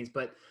switched companies.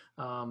 But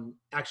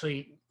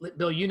actually,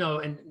 Bill,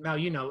 and Mal,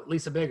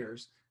 Lisa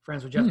Biggers,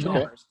 friends with Jeff Okay.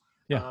 Chalmers.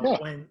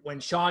 Yeah. When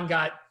Sean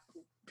got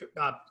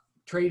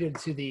traded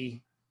to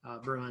the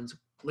Bruins,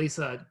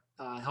 Lisa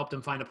helped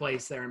him find a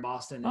place there in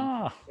Boston.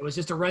 And it was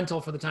just a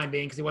rental for the time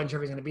being because he wasn't sure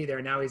if he was going to be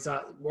there. Now he's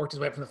worked his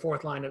way up from the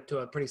fourth line up to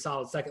a pretty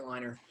solid second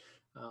liner.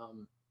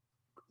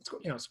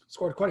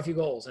 Scored quite a few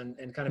goals and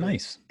kind of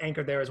Nice.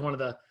 anchored there as one of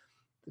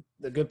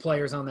the good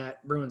players on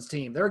that Bruins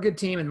team. They're a good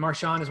team, and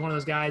Marchand is one of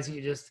those guys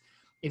that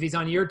if he's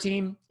on your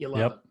team, you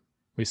love him.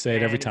 We say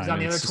it every And time. If he's on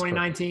the and other it's just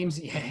 29 perfect.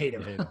 temes, you hate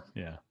him. You hate him.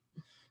 Yeah.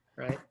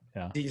 Right?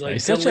 Yeah. Do you like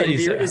He's Bill such a-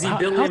 he's- Lambier? Is he how-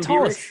 Bill how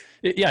tall is-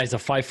 Lambier-ish? Yeah, he's a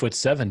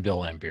 5'7" Bill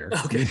Lambier.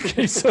 Okay.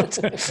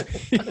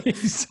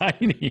 He's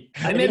tiny.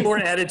 I meant more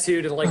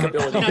attitude and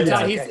likability. No,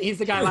 That's he's, okay. he's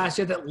the guy last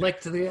year that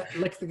licked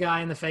the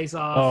guy in the face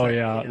off. Oh and,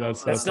 yeah, you know,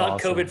 That's not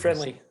awesome. COVID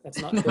friendly. That's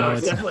not No, COVID.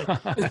 it's definitely.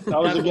 That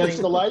was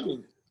against the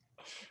Lightning.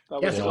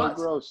 That Yes, was it so was.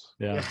 gross.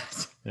 Yeah,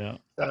 Yes. yeah.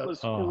 That was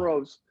Oh.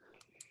 gross.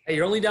 Hey,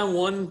 you're only down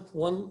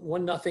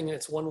one nothing, and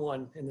it's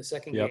 1-1 in the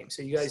second Yep. game.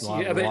 So you guys, It's a lot-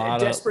 you have a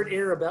lot of- desperate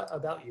air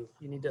about you.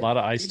 You need to A lot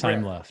of ice deep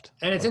time breath. left.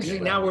 And it's Okay.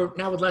 interesting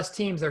now with less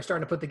teams, they're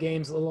starting to put the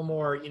games a little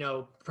more,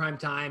 prime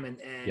time and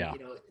Yeah.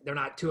 they're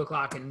not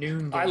 2:00 and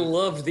noon. I games.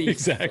 love the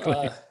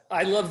Exactly.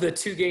 I love the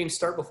 2 games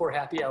start before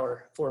happy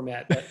hour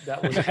format.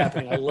 That was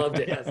happening. I loved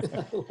it. Yes.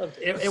 I loved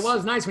It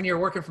was nice when you're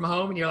working from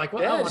home and you're like,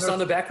 well, Yeah, I just wonder, on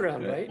the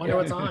background, right? wonder Yeah.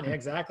 what's on. Yeah,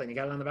 exactly. And you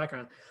got it on the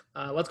background.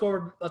 Let's go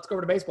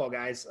over to baseball,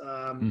 guys.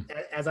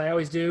 As I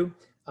always do,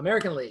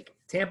 American League,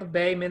 Tampa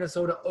Bay,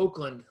 Minnesota,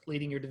 Oakland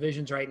leading your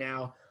divisions right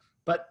now.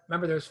 But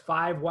remember, there's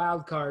 5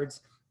 wild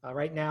cards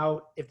right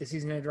now. If the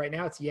season ended right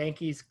now, it's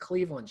Yankees,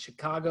 Cleveland,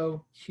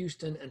 Chicago,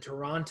 Houston, and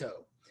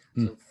Toronto.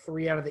 So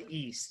 3 out of the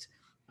East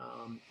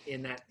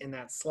in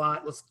that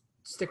slot. Let's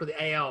stick with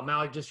the AL.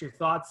 Mal, just your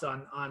thoughts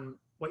on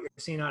what you're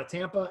seeing out of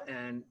Tampa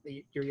and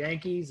your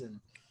Yankees and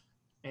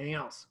anything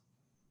else.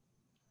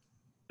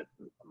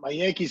 My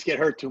Yankees get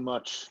hurt too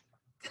much.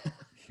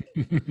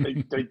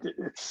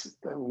 It's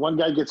one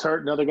guy gets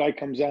hurt, another guy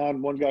comes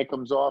on, one guy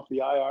comes off the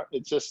IR.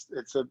 Judge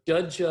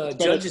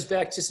been is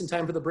back just in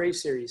time for the Brave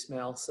series,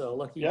 Mel. So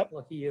lucky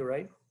you,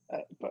 right?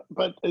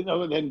 But then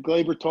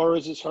Gleyber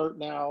Torres is hurt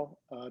now.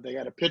 They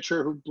got a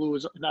pitcher who blew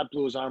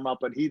his arm out,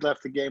 but he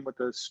left the game with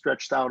a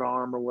stretched out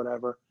arm or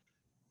whatever.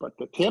 But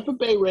the Tampa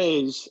Bay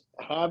Rays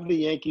have the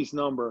Yankees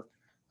number,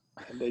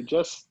 and they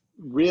just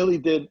really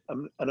did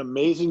an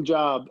amazing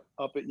job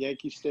up at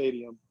Yankee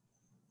Stadium,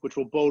 which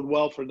will bode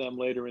well for them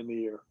later in the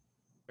year.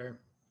 Sure.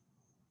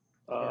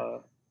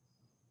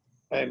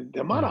 And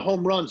the amount of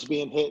home runs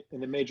being hit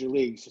in the major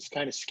leagues is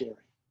kind of scary.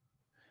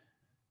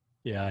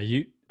 Yeah,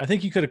 I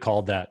think you could have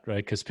called that,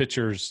 right? Because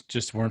pitchers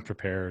just weren't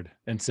prepared,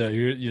 and so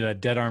that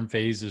dead arm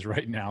phase is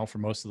right now for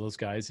most of those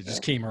guys. It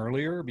just came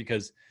earlier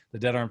because the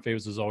dead arm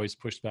phase was always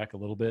pushed back a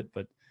little bit,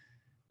 but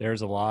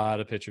there's a lot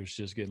of pitchers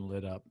just getting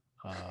lit up.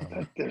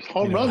 There's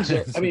home runs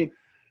there. I mean,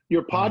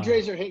 your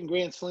Padres are hitting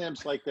grand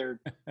slams like they're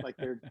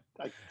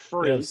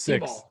free. They have 6.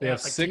 T-ball. They Yeah, have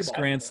it's like 6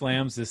 T-ball. grand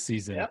slams this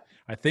season. Yep.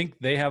 I think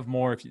they have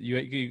more. If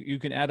you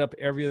can add up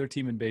every other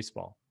team in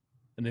baseball,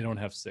 and they don't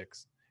have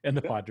 6, and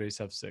the Padres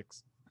have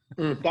 6.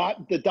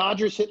 The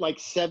Dodgers hit like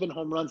 7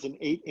 home runs in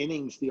 8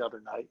 innings the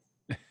other night.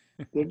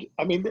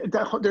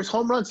 There's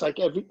home runs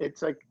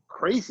it's like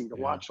crazy to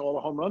watch all the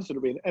home runs that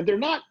are being, and they're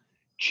not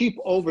cheap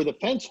over the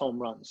fence home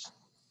runs.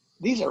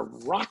 These are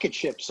rocket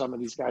ships. Some of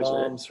these guys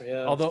are.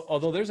 Yeah.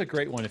 Although there's a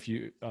great one if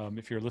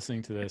you're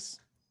listening to this,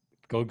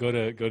 go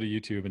to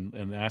YouTube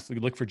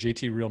and look for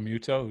JT Real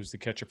Muto, who's the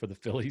catcher for the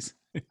Phillies.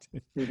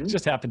 It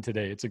just happened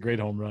today. It's a great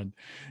home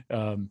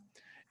run.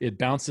 It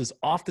bounces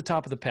off the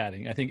top of the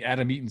padding. I think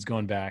Adam Eaton's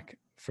going back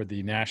for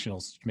the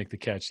Nationals to make the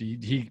catch.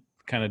 He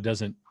kind of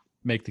doesn't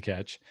make the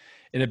catch,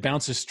 and it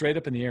bounces straight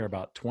up in the air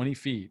about 20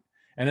 feet.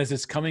 And as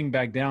it's coming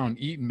back down,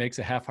 Eaton makes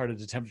a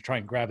half-hearted attempt to try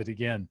and grab it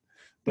again.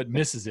 but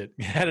misses it.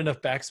 He had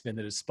enough backspin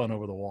that it spun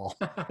over the wall.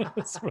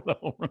 That's for the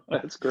home run.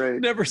 That's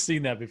great. Never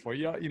seen that before.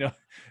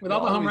 With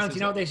all the home runs,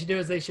 what they should do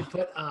is they should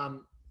put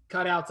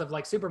cutouts of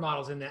like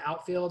supermodels in the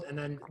outfield, and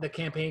then the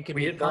campaign could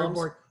be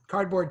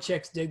cardboard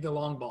chicks dig the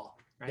long ball.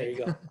 Right? There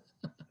you go.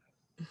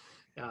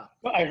 Yeah.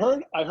 Well,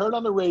 I heard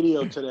on the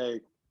radio today,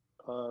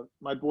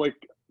 my boy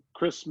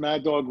Chris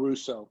Mad Dog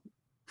Russo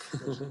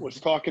was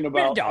talking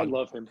about. I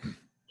love him.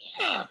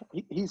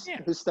 He's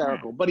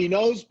hysterical, but he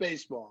knows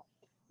baseball,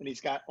 and he's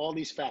got all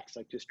these facts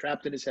like just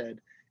trapped in his head.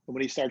 And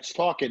when he starts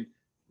talking,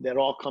 that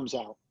all comes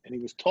out. And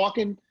he was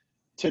talking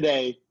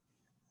today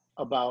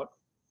about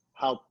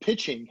how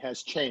pitching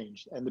has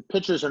changed, and the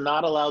pitchers are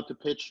not allowed to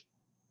pitch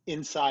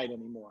inside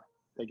anymore.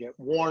 They get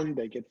warned,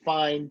 they get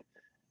fined,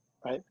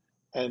 right?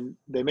 And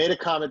they made a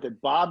comment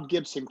that Bob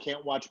Gibson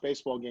can't watch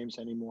baseball games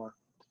anymore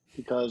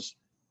because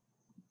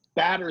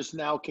batters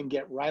now can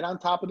get right on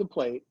top of the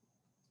plate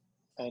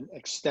and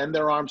extend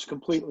their arms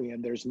completely,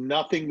 and there's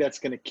nothing that's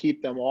going to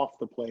keep them off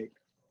the plate,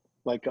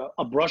 like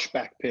a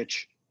brushback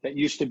pitch that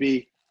used to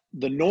be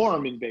the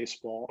norm in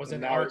baseball. Was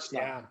an now art, it's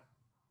not. yeah.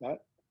 Right?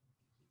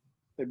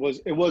 It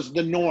was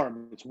the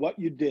norm. It's what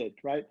you did,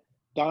 right?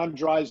 Don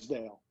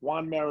Drysdale,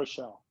 Juan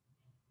Marichal,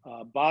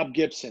 Bob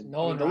Gibson.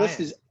 Nolan the Ryan. list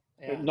is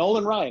Yeah.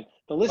 Nolan Ryan.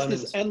 The list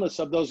Clemens. is endless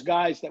of those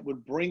guys that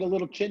would bring a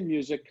little chin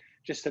music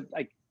just to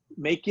like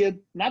make you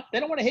not. They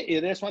don't want to hit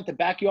you. They just want to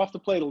back you off the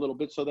plate a little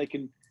bit so they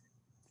can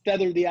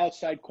feather the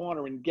outside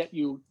corner and get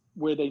you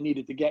where they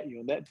needed to get you.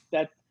 And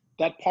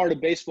that part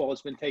of baseball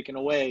has been taken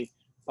away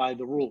by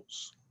the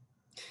rules.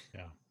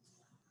 Yeah.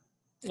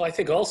 Well, I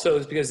think also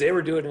is because they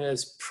were doing it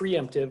as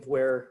preemptive,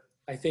 where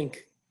I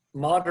think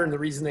modern, the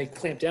reason they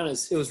clamped down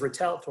is it was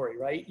retaliatory,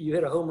 right? You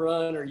hit a home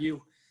run or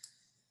you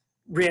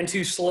ran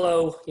too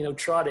slow,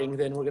 trotting,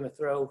 then we're going to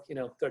throw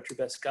your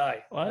best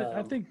guy. Well,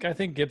 I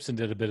think Gibson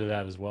did a bit of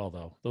that as well,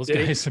 though. Those Did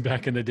he? guys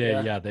back in the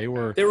day, Yeah. they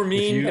were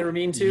mean. They were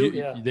mean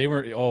too. They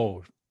were.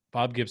 Oh,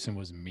 Bob Gibson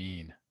was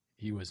mean.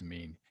 He was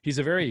mean. He's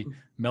a very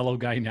mellow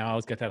guy now.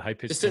 He's got that high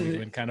pitched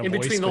kind of in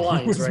voice. between the but he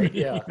lines, was right?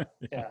 mean.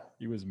 Yeah.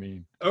 He was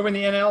mean. Over in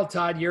the NL,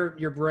 Todd,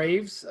 your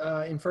Braves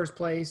in first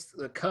place,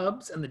 the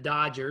Cubs and the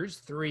Dodgers,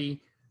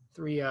 three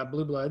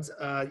blue bloods.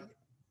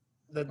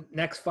 The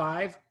next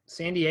five: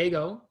 San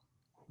Diego,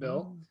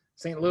 Bill,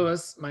 St.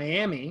 Louis,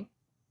 Miami,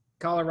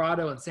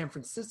 Colorado, and San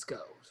Francisco.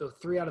 So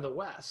 3 out of the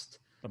West.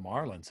 The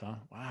Marlins, huh?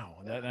 Wow,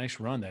 that nice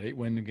run, that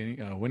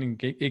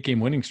 8-game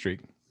winning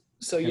streak.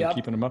 So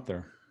keeping them up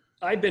there.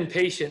 I've been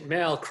patient.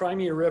 Mal,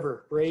 Crimea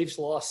River. Braves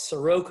lost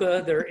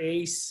Soroka, their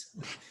ace.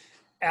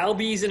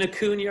 Albies and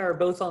Acuna are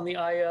both on the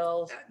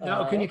IL.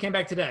 No, Acuna came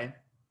back today.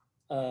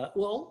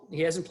 Well,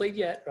 he hasn't played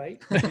yet,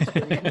 right?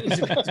 He's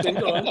been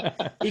gone.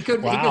 He could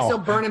still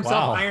burn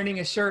himself ironing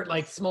a shirt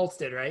like Smoltz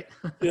did, right?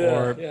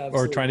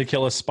 Or trying to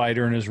kill a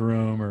spider in his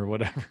room or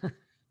whatever.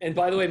 And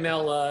by the way,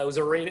 Mel, it was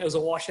a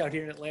washout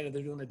here in Atlanta.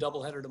 They're doing a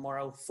doubleheader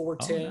tomorrow,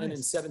 4:10 and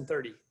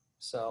 7:30.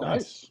 So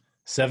Nice.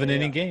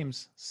 7-inning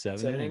games.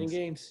 7-inning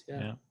games.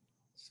 Yeah.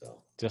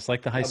 So just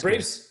like the high school.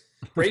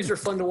 Braves are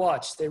fun to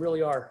watch. They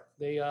really are.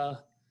 They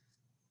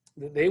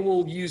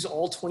will use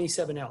all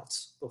 27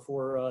 outs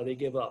before they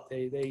give up.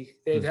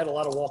 They've had a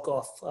lot of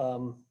walk-off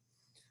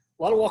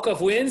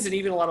wins and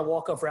even a lot of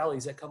walk-off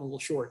rallies that come a little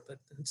short. But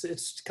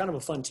it's kind of a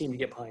fun team to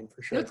get behind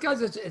for sure. It's because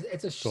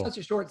such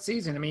a short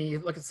season. I mean, you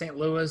look at St.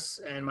 Louis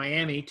and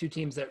Miami, 2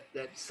 teams that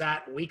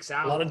sat weeks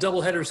out. A lot of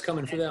doubleheaders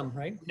coming for them,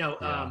 right?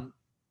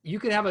 You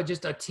could have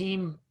just a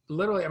team.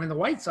 Literally, I mean, the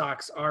White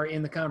Sox are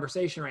in the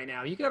conversation right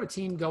now. You could have a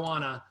team go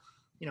on a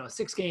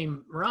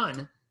 6-game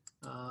run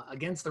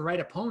against the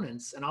right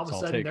opponents, and all of a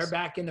sudden they're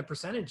back in the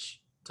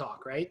percentage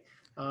talk, right?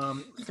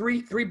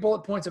 Three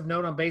bullet points of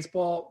note on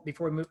baseball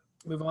before we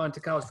move on to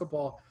college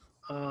football.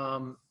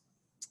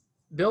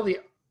 Bill, the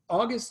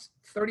August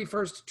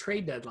 31st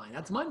trade deadline.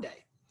 That's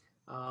Monday.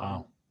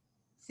 Wow.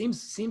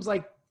 Seems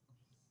like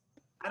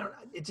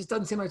it just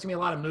doesn't seem like to me a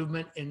lot of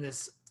movement in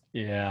this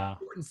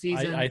important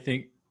season. I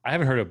think I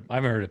haven't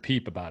heard a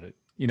peep about it.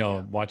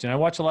 Watching. I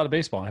watch a lot of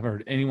baseball. I haven't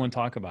heard anyone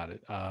talk about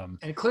it.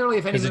 And clearly,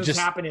 if any moves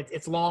happen,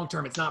 it's long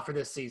term. It's not for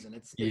this season.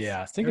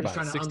 Think about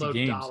it. 60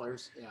 games.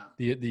 Dollars.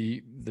 Yeah.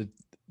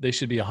 They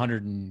should be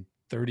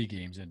 130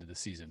 games into the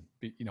season.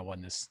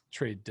 When this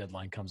trade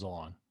deadline comes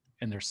along,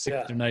 and they're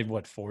 6. They're not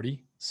even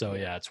 40. So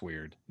it's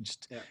weird.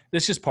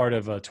 It's just part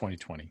of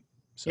 2020.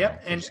 So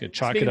and just gonna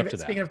chalk it up to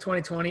that. Speaking of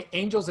 2020,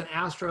 Angels and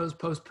Astros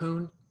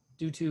postponed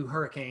due to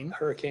hurricane.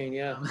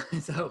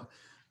 So.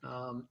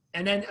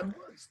 And then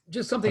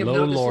just something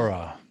Hello, of note,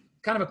 Laura.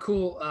 Kind of a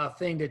cool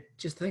thing to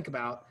just think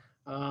about.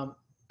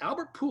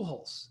 Albert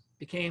Pujols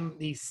became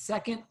the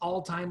second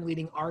all-time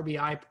leading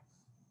RBI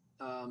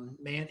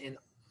man in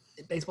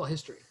baseball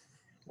history.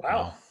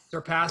 Wow.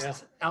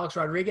 Surpassed Alex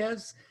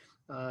Rodriguez,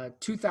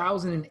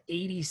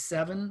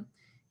 2,087.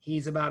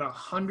 He's about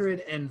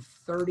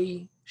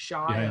 130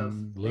 shy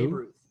of Babe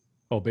Ruth.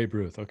 Oh, Babe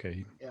Ruth.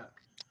 Okay. Yeah. I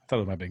thought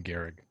it might have been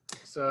Gehrig.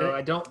 So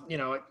I don't,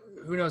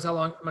 who knows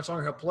much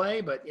longer he'll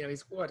play, but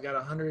he's got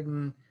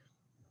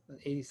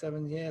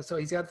 187. Yeah. So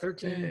he's got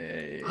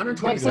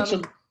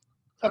 127.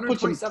 That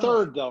puts him 127.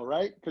 third, though,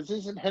 right? Because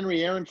isn't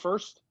Henry Aaron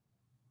first?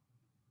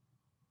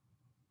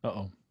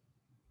 Uh-oh.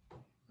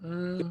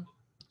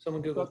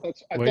 Someone Google.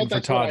 Waiting for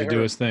Todd to do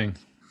his thing.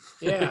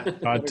 Yeah.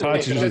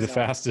 Todd's usually the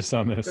fastest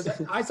on this.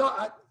 I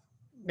saw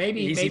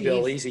maybe Easy, maybe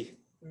Bill, he's, easy.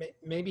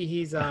 maybe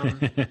he's I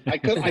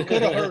could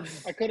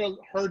have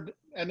heard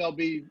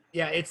MLB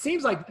yeah. It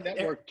seems like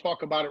Network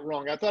talk about it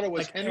wrong. I thought it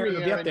was like Henry Aaron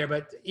would be up Aaron. there,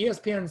 but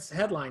ESPN's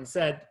headline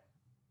said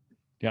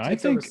Yeah, I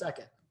takes over think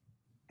second.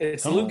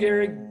 It's Lou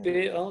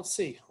Gehrig. Oh, let's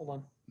see. Hold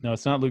on. no,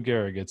 it's not Lou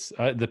Gehrig. It's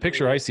the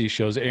picture I see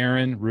shows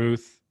Aaron,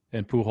 Ruth,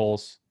 and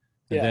Pujols.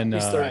 And Yeah, then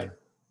he's third.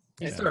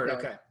 He's third.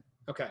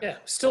 Okay. Yeah,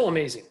 still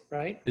amazing,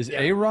 right? Is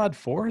A-Rod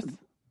fourth?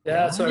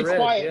 Yeah, that's what I Pretty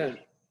read.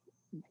 quietly.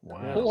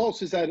 Wow.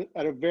 Pujols is at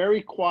a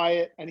very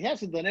quiet, and he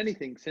hasn't done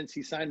anything since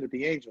he signed with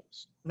the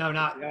Angels. No,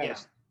 not Yeah. yeah.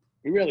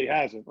 He really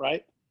hasn't,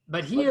 right?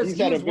 But He's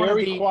had a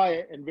very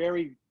quiet and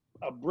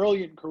a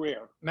brilliant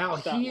career. Mal,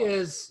 he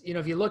is,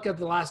 if you look at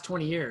the last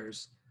 20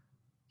 years,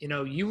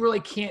 you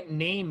really can't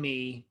name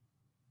me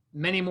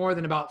many more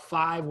than about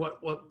 5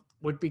 what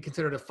would be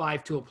considered a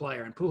 5-tool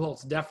player. And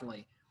Pujols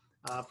definitely,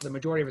 for the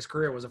majority of his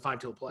career, was a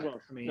 5-tool player. Yeah.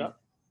 I mean,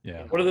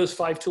 Yeah. What are those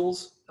 5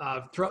 tools?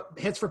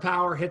 hits for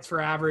power, hits for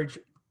average,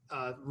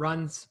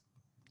 runs,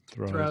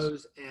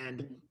 throws,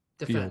 and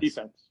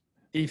defense.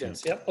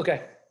 Defense. Yep.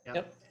 Okay.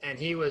 Yep. And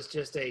he was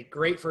just a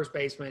great first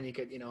baseman. He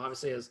could,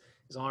 obviously his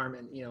arm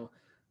and,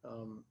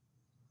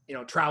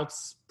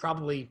 Trout's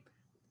probably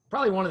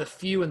one of the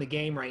few in the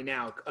game right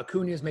now.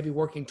 Acuna's maybe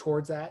working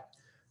towards that.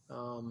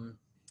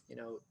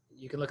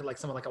 You can look at like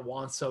someone like a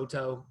Juan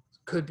Soto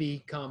could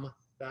become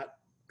that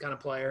kind of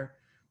player.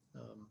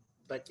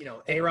 But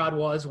A-Rod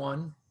was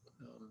one.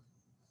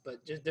 But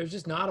there's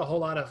just not a whole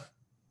lot of,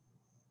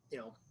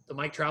 the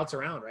Mike Trouts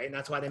around, right? And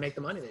that's why they make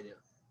the money they do.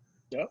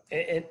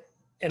 Yep.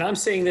 And I'm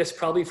saying this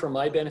probably for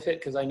my benefit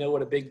because I know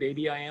what a big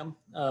baby I am.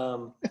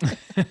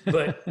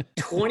 But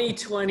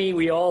 2020,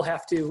 you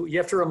have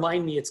to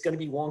remind me it's going to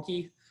be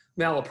wonky.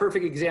 Now, a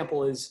perfect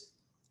example is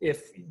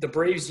if the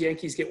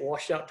Braves-Yankees get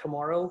washed out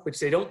tomorrow, which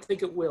they don't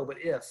think it will, but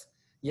if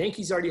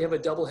Yankees already have a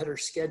doubleheader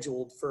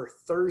scheduled for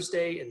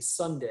Thursday and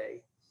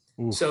Sunday.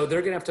 Ooh. So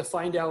they're going to have to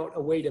find out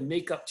a way to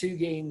make up 2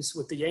 games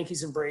with the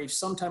Yankees and Braves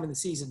sometime in the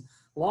season.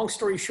 Long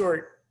story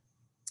short,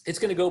 it's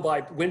going to go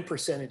by win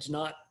percentage,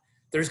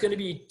 there's going to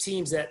be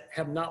teams that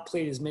have not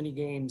played as many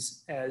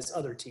games as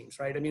other teams,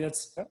 right? I mean,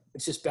 it's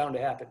just bound to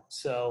happen.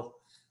 So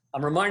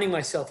I'm reminding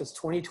myself it's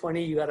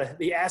 2020.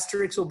 The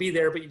asterisks will be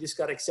there, but you just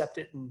got to accept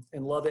it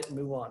and love it and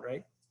move on,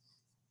 right?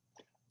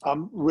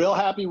 I'm real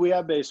happy we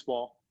have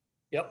baseball.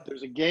 Yep.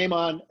 There's a game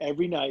on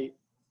every night,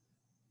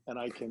 and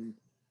I can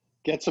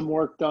get some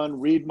work done,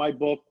 read my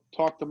book,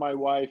 talk to my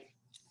wife,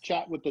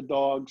 chat with the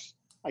dogs.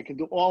 I can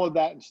do all of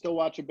that and still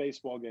watch a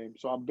baseball game.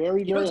 So I'm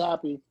very, very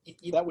happy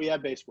that we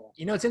have baseball.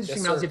 It's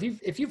interesting, Miles. If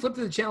you flip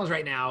through the channels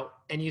right now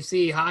and you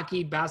see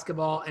hockey,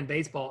 basketball, and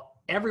baseball,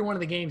 every one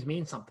of the games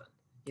means something.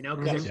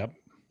 Because it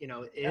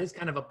is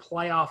kind of a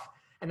playoff.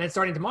 And then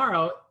starting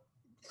tomorrow,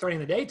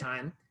 starting in the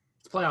daytime,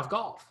 it's playoff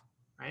golf,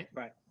 right?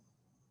 Right.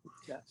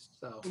 Yes.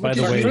 So by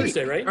the way,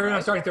 Thursday, right? Or no,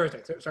 starting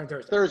Thursday.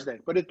 Thursday,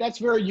 but that's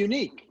very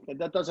unique, and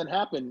that doesn't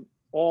happen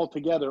all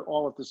together,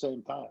 all at the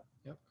same time.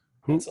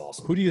 That's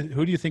awesome. Who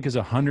do you think is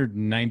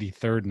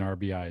 193rd in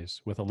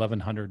RBIs with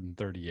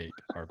 1,138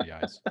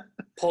 RBIs?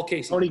 Paul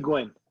Casey. Tony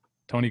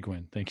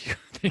Gwynn. Thank you.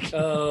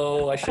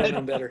 Oh, I should have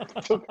known better.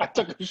 I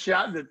took a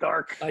shot in the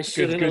dark. I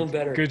should have known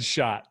better. Good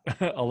shot.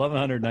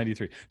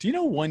 1,193. Do you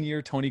know one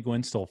year Tony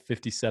Gwynn stole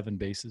 57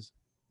 bases?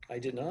 I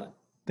did not.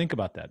 Think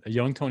about that. A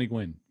young Tony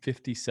Gwynn,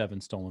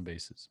 57 stolen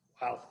bases.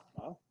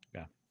 Wow.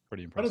 Yeah,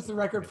 pretty impressive. What is the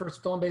record for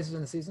stolen bases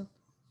in the season?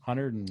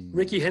 100 and...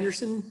 Ricky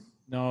Henderson?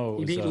 No.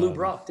 He beat Lou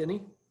Brock, didn't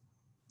he?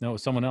 No, it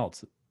was someone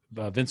else.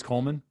 Vince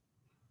Coleman.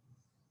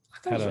 I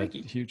thought it was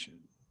Ricky. Huge.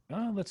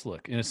 Let's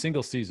look. In a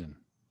single season,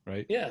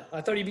 right? Yeah,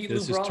 I thought he beat Lou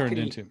This Brock. is turned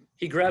into...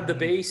 He grabbed the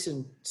base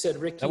and said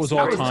Ricky. That was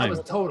all time. That was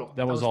total.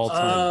 That was all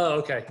time. Oh,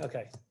 okay.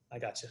 I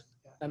got you.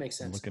 That makes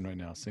sense. I'm looking right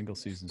now. Single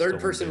season. Third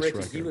person Ricky.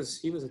 Record.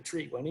 He was a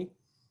treat, wasn't he?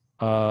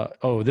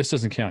 This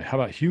doesn't count. How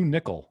about Hugh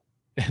Nickel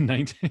in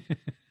 19?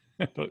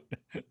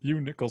 Hugh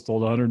Nickel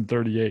sold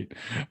 138.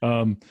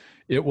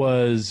 It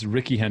was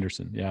Ricky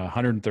Henderson. Yeah,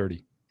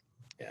 130.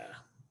 Yeah.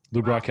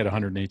 Lou Brock had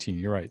 118.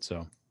 You're right.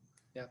 So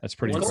that's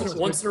pretty impressive.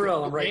 Once in a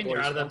row, I'm right. You're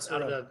out of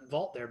the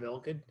vault there, Bill.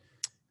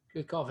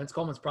 Good call. Vince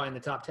Coleman's probably in the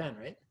top 10,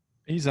 right?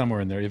 He's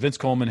somewhere in there. Vince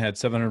Coleman had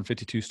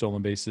 752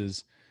 stolen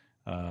bases.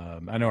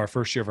 I know our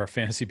first year of our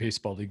fantasy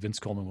baseball league, Vince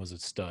Coleman was a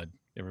stud.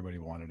 Everybody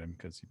wanted him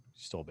because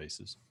he stole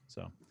bases.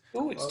 So.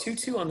 Oh, it's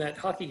 2-2 on that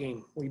hockey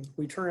game. We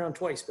turned around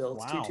twice, Bill.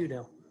 It's 2-2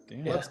 now.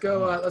 Damn. Let's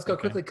go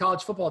quickly.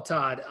 College football,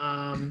 Todd.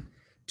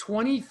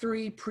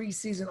 23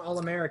 preseason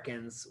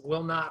All-Americans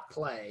will not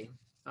play.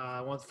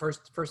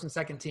 First and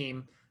second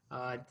team.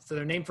 So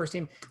they're named first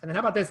team. And then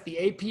how about this?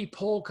 The AP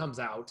poll comes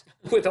out.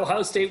 With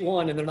Ohio State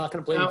 1, and they're not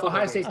going to play.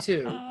 Ohio State 2.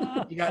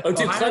 You got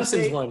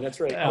Clemson's 1. That's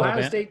right.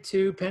 Ohio State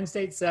 2, Penn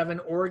State 7,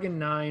 Oregon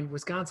 9,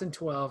 Wisconsin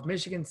 12,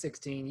 Michigan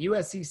 16,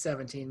 USC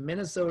 17,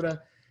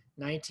 Minnesota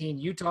 19,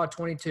 Utah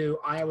 22,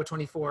 Iowa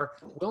 24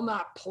 will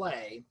not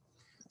play.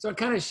 So it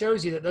kind of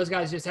shows you that those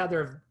guys just have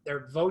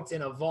their votes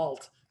in a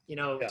vault,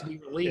 to be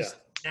released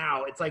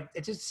now. It's like,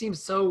 it just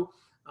seems so,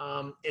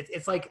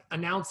 it's like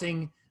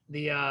announcing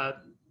the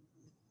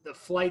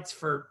flights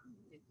for,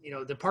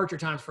 departure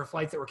times for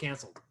flights that were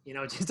canceled.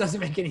 It just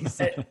doesn't make any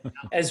sense.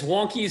 As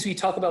wonky as we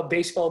talk about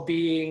baseball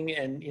being,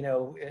 and,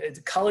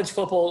 college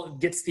football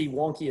gets the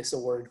wonkiest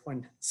award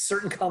when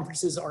certain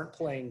conferences aren't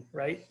playing,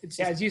 right?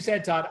 As you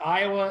said, Todd,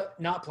 Iowa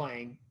not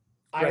playing.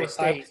 Iowa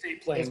State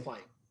is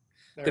playing.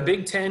 The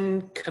Big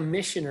Ten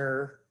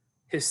commissioner,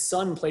 his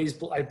son plays,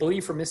 I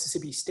believe, for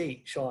Mississippi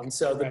State, Sean.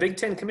 So the Big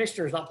Ten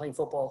commissioner is not playing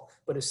football,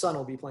 but his son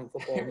will be playing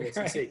football in the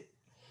SEC.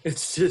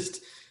 It's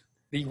just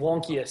the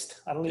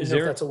wonkiest. I don't even know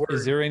if that's a word.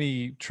 Is there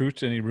any truth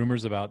to any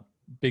rumors about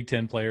Big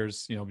Ten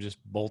players, just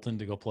bolting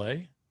to go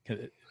play?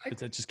 It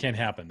just can't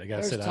happen. They got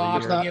to sit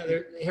out a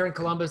year. Here in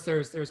Columbus,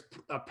 there's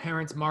a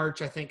parents'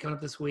 march, I think, coming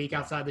up this week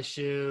outside the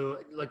shoe.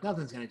 Like,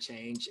 nothing's going to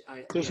change.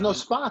 There's no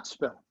spots,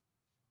 Bill.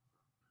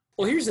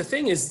 Well, here's the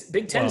thing: is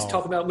Big Ten is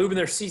talking about moving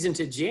their season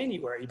to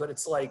January, but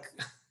it's like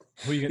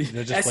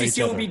SEC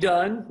will be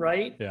done,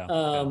 right? Yeah.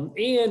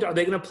 And are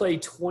they going to play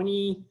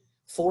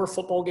 24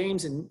 football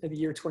games in the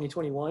year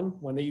 2021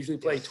 when they usually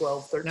play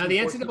 12, 13? Now, the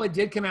NCAA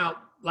did come out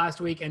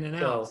last week and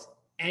announced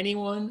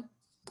anyone,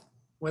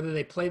 whether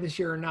they play this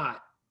year or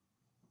not,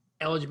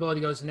 eligibility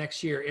goes to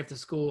next year if the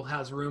school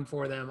has room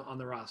for them on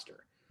the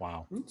roster.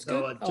 Wow.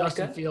 So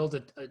Justin Fields,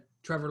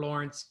 Trevor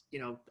Lawrence,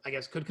 I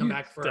guess could come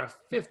back for a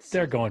fifth season.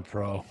 They're going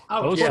pro.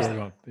 Of course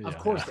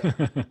they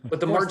are. But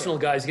the marginal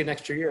guys get an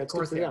extra year. Of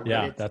course they are.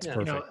 Yeah, that's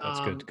perfect. That's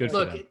good. Good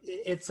look, for them.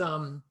 It's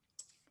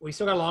we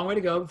still got a long way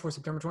to go before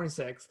September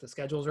 26th. The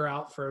schedules are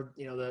out for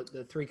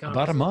the three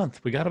conferences. About a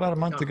month. We got about a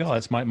month to go.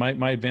 That's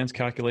my advanced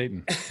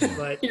calculating.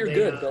 But You're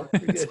good, Bill.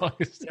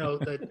 You're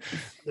good.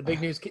 The big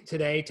news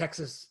today: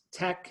 Texas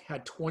Tech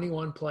had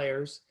 21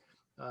 players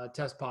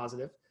test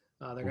positive.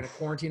 They're going to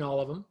quarantine all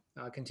of them.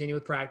 Continue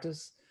with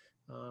practice.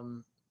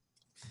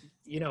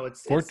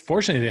 It's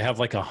fortunately they have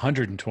like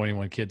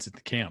 121 kids at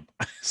the camp,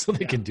 so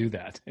they can do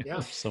that. Yeah.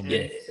 So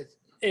many.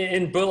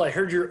 And Bill, I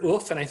heard your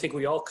oof, and I think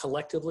we all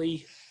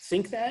collectively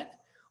think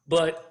that.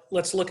 But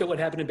let's look at what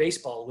happened in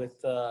baseball with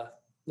the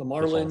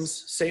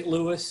Marlins, St.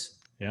 Louis.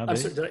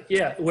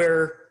 Yeah.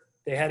 Where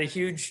they had a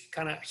huge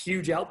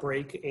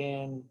outbreak,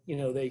 and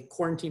they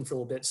quarantined for a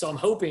little bit. So I'm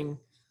hoping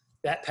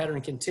that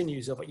pattern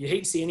continues. You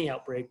hate to see any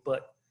outbreak,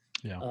 but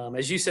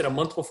as you said, a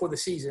month before the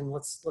season,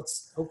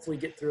 let's hopefully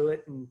get through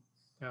it and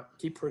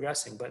keep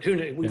progressing. But who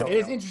knows? It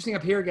is interesting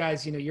up here,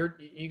 guys.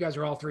 You guys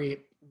are all three,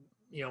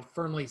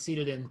 firmly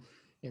seated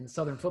in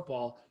Southern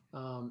football.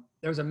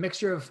 There's a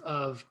mixture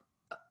of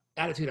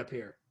attitude up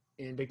here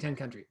in Big Ten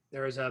country.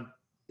 There's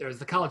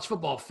the college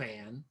football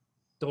fan,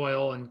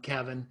 Doyle and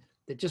Kevin,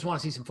 that just want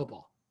to see some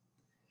football.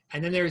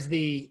 And then there's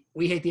we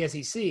hate the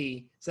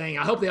SEC saying,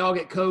 I hope they all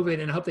get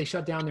COVID and I hope they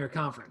shut down their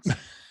conference.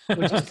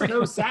 Which is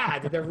so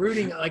sad that they're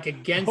rooting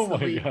against the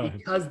league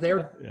because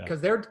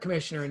they're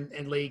commissioner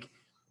and league,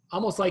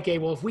 almost like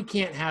if we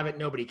can't have it,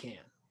 nobody can,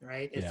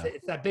 right?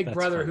 It's that big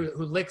brother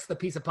who licks the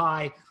piece of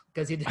pie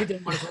because he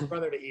didn't want his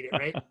brother to eat it,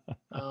 right?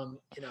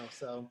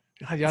 So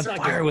God, you're on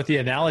fire with the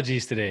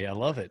analogies today. I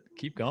love it.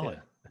 Keep going.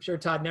 I'm sure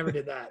Todd never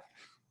did that.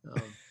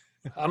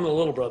 I'm the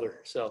little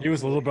brother, so he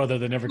was the little brother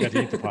that never got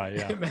to eat the pie.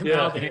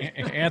 Yeah,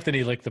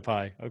 Anthony licked the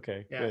pie.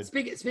 Okay, yeah.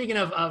 Good. Speaking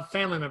of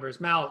family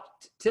members, Mal,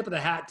 tip of the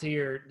hat to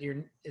your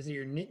is it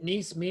your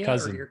niece Mia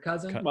cousin. Or your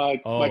cousin?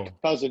 My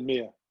cousin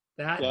Mia.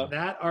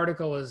 That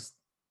article was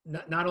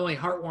not only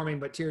heartwarming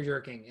but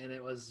tear-jerking, and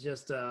it was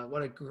just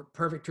what a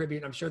perfect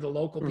tribute. I'm sure the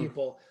local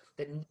people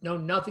that know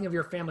nothing of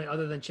your family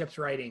other than Chip's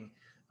writing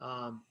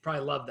probably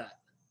love that.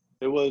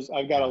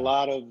 I've got a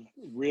lot of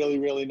really,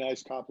 really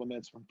nice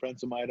compliments from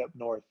friends of mine up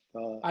north.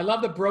 I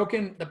love the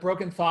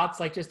broken thoughts,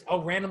 like just,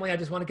 randomly, I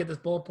just want to get this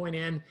bullet point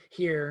in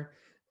here.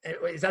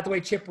 Is that the way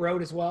Chip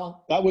wrote as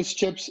well? That was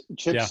Chip's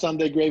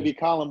Sunday Gravy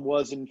column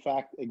was in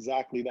fact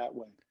exactly that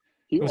way.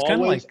 He was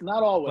always, kind of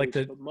not always,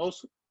 but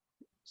most,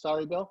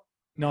 sorry, Bill?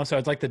 No, so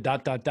it's like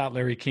the ...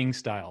 Larry King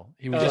style.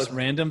 He would just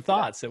random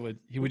thoughts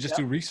he would just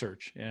do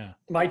research. Yeah.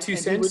 My 2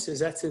 cents is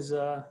that's his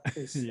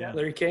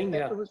Larry King.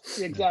 Yeah.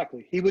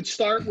 Exactly. He would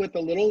start with a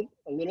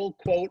little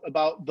quote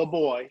about the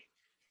boy,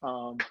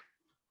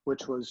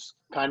 which was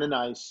kind of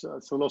nice.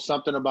 It's a little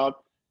something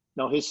about,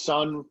 his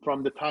son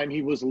from the time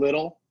he was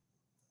little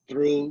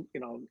through,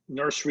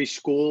 nursery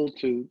school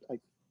to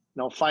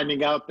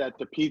finding out that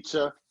the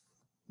pizza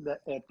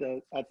that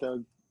at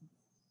the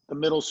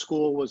middle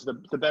school was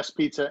the best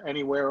pizza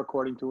anywhere,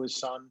 according to his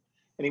son.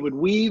 And he would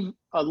weave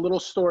a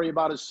little story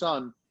about his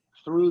son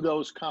through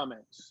those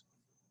comments.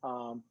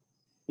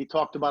 He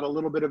talked about a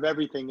little bit of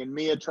everything, and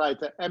Mia tried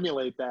to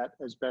emulate that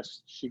as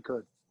best she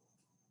could.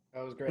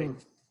 That was great.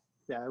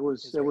 Yeah, it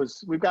was.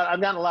 I've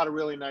gotten a lot of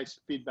really nice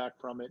feedback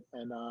from it,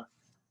 and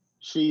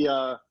she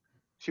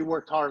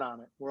worked hard on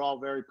it. We're all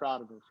very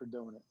proud of her for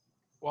doing it.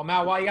 Well,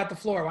 Mal, while you got the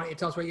floor, why don't you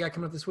tell us what you got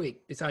coming up this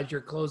week besides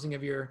your closing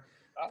of your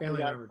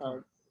family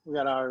member? We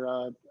got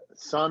our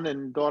son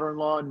and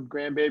daughter-in-law and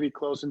grandbaby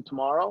closing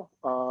tomorrow.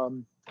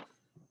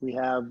 We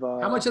have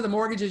How much of the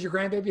mortgage is your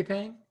grandbaby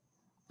paying?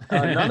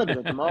 none of it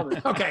at the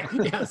moment. Okay.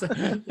 Yeah. So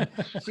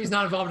she's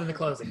not involved in the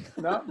closing.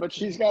 No, but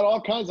she's got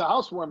all kinds of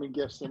housewarming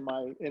gifts in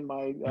my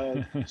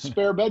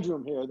spare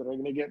bedroom here that are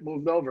going to get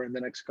moved over in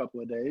the next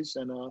couple of days.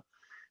 And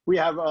we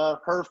have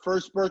her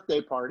first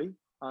birthday party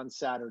on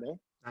Saturday.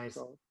 Nice.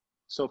 So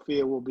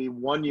Sophia will be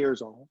 1 year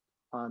old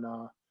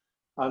on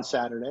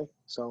Saturday.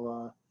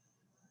 So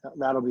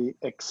that'll be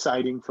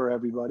exciting for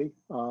everybody.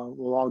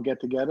 We'll all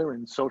get together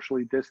and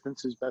socially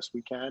distance as best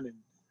we can and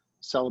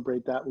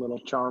celebrate that little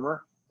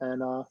charmer.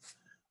 And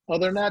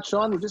other than that,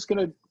 Sean, we're just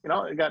going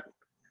to,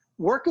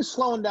 work is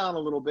slowing down a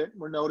little bit.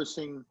 We're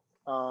noticing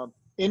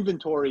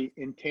inventory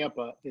in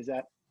Tampa is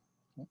at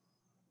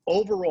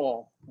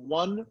overall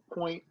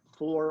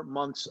 1.4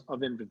 months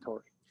of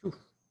inventory.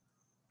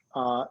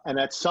 And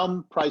at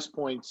some price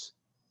points,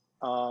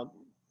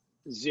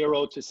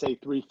 0 to say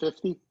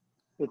 350,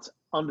 it's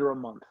under a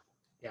month.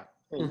 Yeah.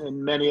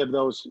 In many of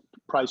those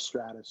price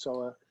strata.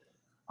 So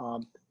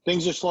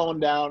things are slowing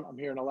down. I'm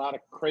hearing a lot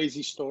of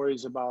crazy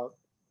stories about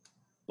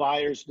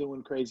buyers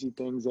doing crazy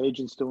things,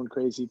 agents doing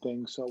crazy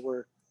things. So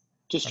we're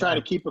just trying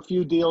to keep a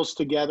few deals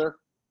together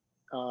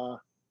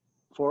for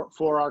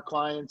our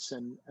clients,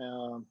 and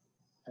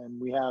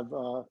we have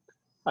a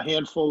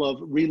handful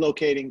of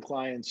relocating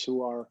clients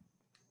who are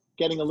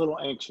getting a little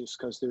anxious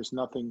because there's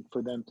nothing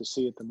for them to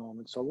see at the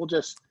moment. So we'll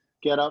just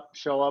get up,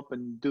 show up,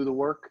 and do the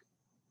work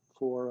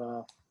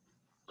for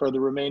the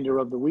remainder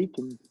of the week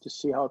and just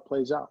see how it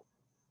plays out.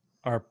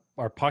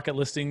 Are pocket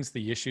listings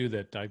the issue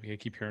that I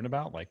keep hearing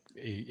about? Like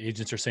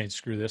agents are saying,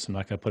 screw this, I'm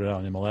not going to put it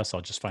on MLS.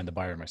 I'll just find the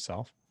buyer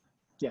myself.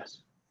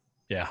 Yes.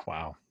 Yeah.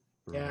 Wow.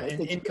 Yeah.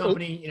 And in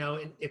company,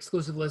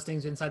 exclusive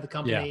listings inside the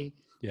company.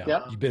 Yeah.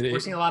 Yep. We're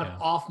seeing a lot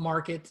of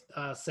off-market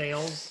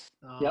sales.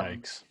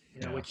 Yikes.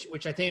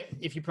 Which I think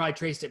if you probably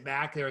traced it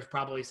back, there was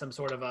probably some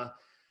sort of a,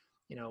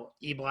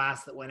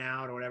 e-blast that went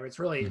out or whatever. It's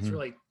really,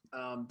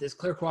 this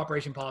clear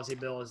cooperation policy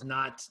bill is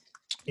not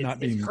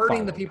it's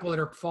hurting the people that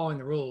are following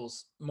the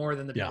rules more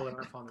than the people that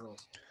aren't following the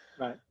rules.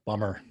 Right.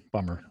 Bummer.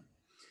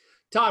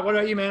 Todd, what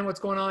about you, man? What's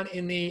going on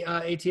in the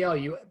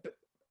ATL?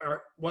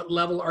 What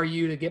level are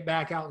you to get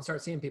back out and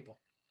start seeing people?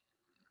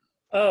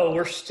 Oh,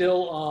 we're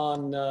still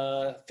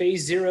on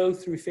phase 0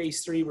 through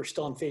phase 3. We're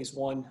still on phase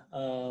 1.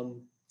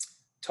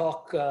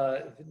 No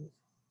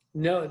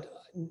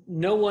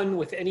one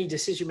with any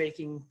decision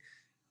making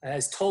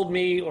has told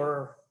me,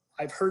 or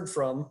I've heard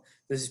from,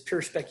 this is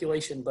pure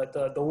speculation, but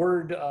the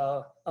word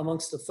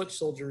amongst the foot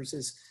soldiers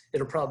is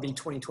it'll probably be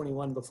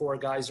 2021 before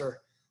guys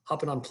are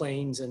hopping on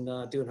planes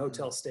and doing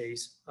hotel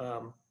stays.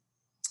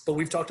 But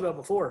we've talked about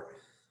before,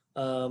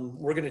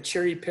 we're going to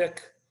cherry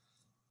pick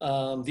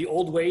the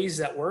old ways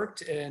that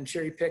worked and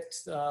cherry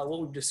picked what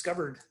we've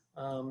discovered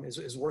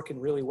is working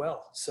really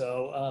well.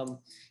 So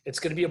it's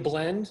going to be a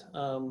blend.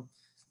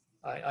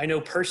 I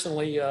know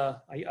personally,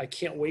 I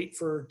can't wait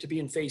to be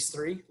in phase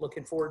 3,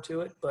 looking forward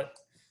to it, but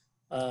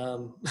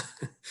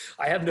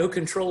I have no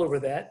control over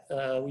that.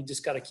 We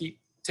just got to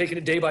keep taking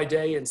it day by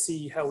day and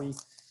see how we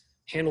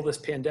handle this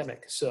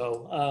pandemic.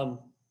 So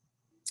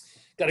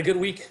got a good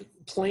week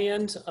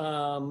planned.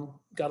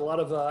 Got a lot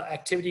of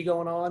activity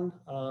going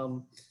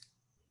on.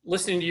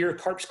 Listening to your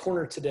Carp's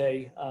Corner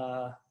today,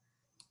 I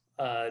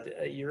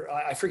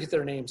forget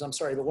their names. I'm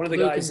sorry, but one of the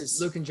guys is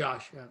Luke and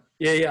Josh.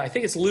 Yeah. I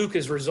think it's Luke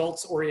is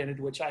results oriented,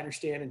 which I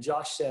understand. And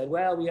Josh said,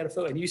 well, we got to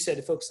focus, and you said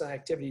to focus on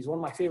activities. One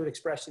of my favorite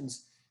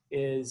expressions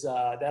is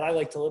that I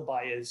like to live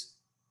by is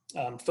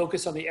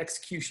focus on the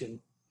execution,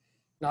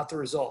 not the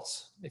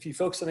results. If you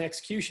focus on the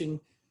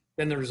execution,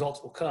 then the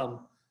results will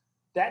come.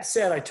 That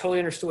said, I totally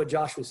understood what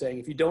Josh was saying.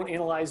 If you don't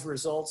analyze the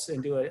results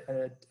and do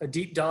a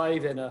deep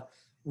dive and a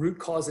root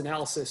cause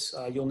analysis,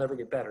 you'll never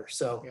get better.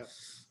 So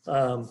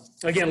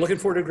again, looking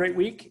forward to a great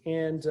week.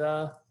 And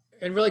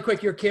really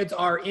quick, your kids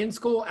are in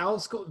school, out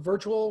of school,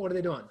 virtual? What are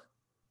they doing?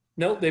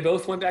 No, they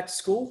both went back to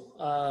school.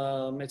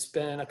 It's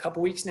been a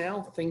couple weeks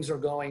now. Things are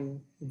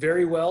going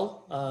very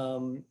well.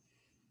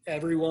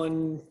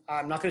 Everyone,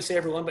 I'm not going to say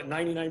everyone, but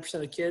 99%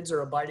 of the kids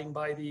are abiding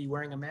by the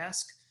wearing a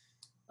mask.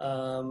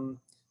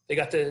 They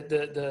got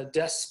the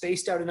desks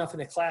spaced out enough in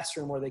the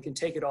classroom where they can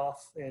take it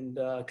off, and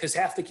because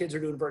half the kids are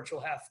doing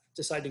virtual, half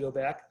decide to go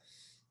back.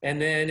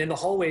 And then in the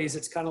hallways,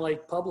 it's kind of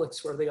like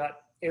Publix where they got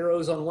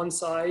arrows on one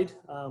side,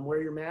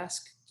 wear your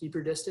mask, keep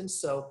your distance.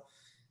 So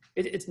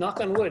it's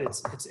knock on wood,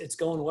 it's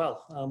going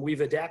well.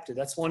 We've adapted.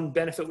 That's one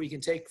benefit we can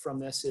take from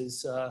this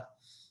is,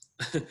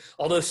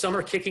 although some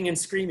are kicking and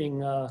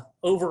screaming,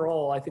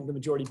 overall, I think the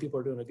majority of people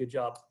are doing a good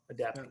job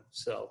adapting.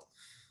 So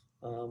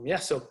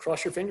so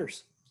cross your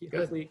fingers.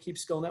 Hopefully it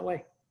keeps going that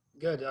way.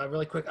 Good.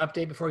 Really quick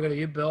update before we go to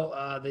you, Bill.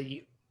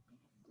 The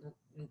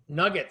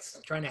Nuggets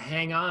trying to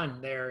hang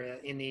on there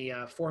in the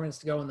 4 minutes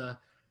to go in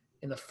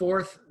the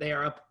fourth. They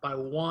are up by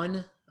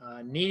 1,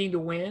 needing to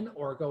win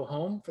or go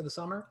home for the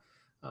summer.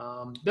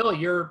 Bill,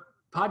 your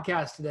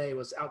podcast today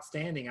was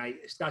outstanding.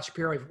 Scott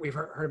Shapiro, we've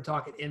heard him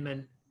talk at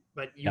Inman,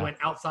 but you went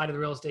outside of the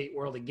real estate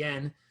world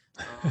again.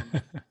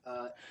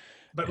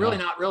 but really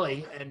not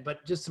really.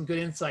 But just some good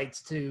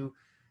insights to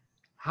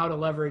how to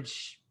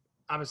leverage,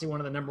 obviously one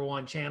of the number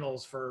one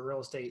channels for real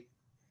estate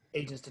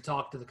agents to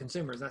talk to the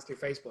consumers. And that's through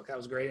Facebook. That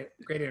was a great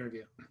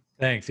interview.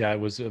 Thanks. Yeah, it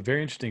was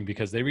very interesting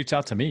because they reached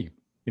out to me.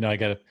 I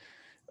got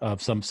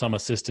some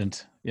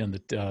assistant in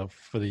the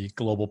for the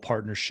global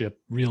partnership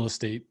real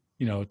estate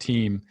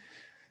team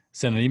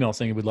sent an email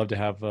saying we'd love to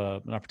have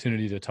an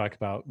opportunity to talk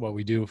about what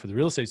we do for the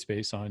real estate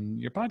space on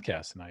your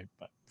podcast. And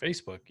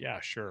Facebook, yeah,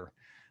 sure.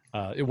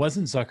 It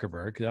wasn't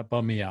Zuckerberg. That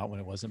bummed me out when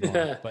it wasn't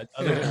Mark. But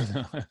other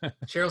than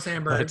Sheryl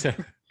Sandberg.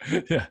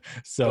 Yeah.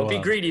 So don't be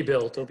greedy,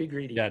 Bill. Don't be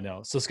greedy. Yeah,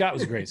 no. So Scott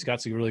was great.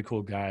 Scott's a really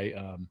cool guy.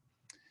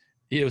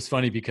 It was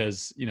funny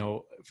because,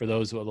 for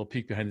those who a little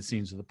peek behind the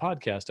scenes of the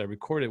podcast, I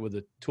recorded with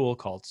a tool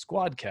called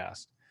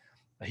Squadcast.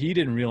 He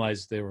didn't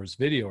realize there was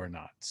video or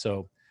not.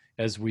 So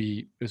as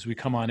we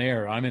come on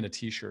air, I'm in a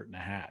t-shirt and a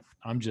hat.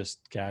 I'm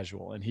just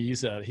casual. And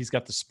he's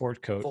got the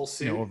sport coat,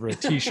 over a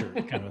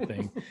t-shirt kind of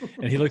thing.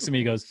 And he looks at me,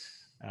 he goes,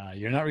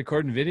 you're not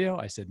recording video?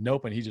 I said,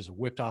 nope. And he just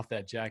whipped off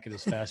that jacket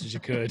as fast as you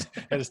could,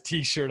 had his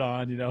t-shirt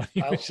on,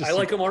 I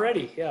like him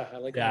already. Yeah. I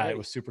like him already. It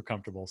was super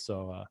comfortable.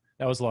 So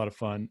that was a lot of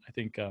fun. I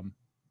think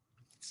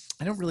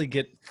I don't really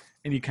get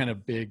any kind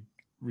of big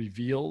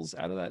reveals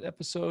out of that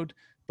episode,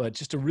 but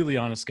just a really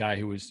honest guy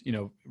who was,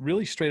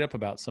 really straight up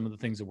about some of the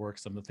things that work,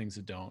 some of the things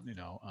that don't,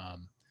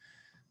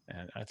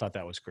 and I thought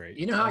that was great.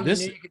 You know how you knew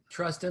you could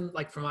trust him,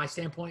 like from my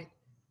standpoint?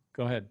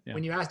 Go ahead. Yeah.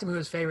 When you asked him who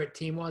his favorite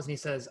team was, and he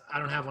says, I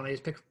don't have one.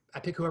 I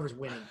pick whoever's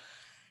winning.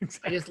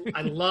 Exactly.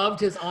 I loved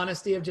his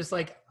honesty of just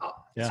like,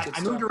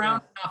 I moved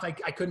around enough.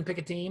 I couldn't pick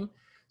a team.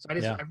 So I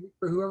root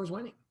for whoever's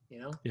winning,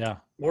 Yeah.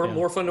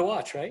 More fun to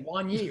watch, right?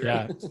 1 year.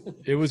 Yeah.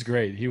 It was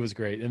great. He was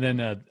great. And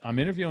then I'm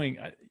interviewing,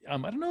 I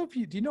don't know if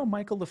do you know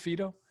Michael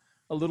LaFido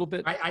a little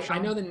bit? I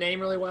know the name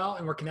really well,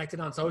 and we're connected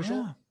on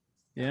social.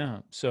 Yeah.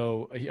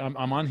 So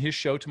I'm on his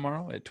show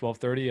tomorrow at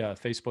 12:30,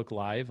 Facebook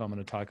Live. I'm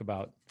going to talk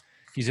about,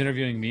 he's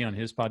interviewing me on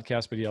his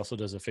podcast, but he also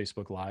does a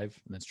Facebook Live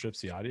and then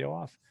strips the audio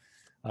off.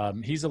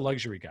 He's a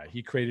luxury guy.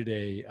 He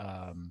created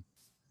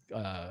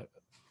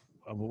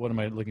what am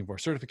I looking for?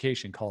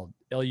 Certification called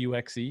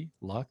LUXE,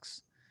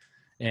 Lux.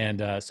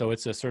 And so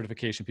it's a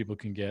certification people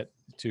can get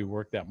to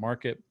work that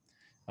market.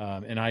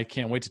 And I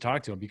can't wait to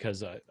talk to him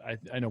because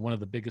I know one of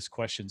the biggest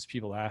questions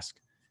people ask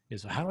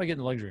is, how do I get in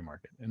the luxury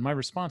market? And my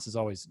response is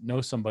always know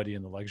somebody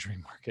in the luxury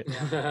market,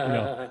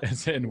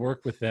 and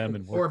work with them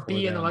and work or be for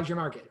in them. The luxury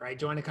market, right?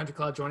 Join a country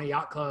club, join a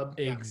yacht club.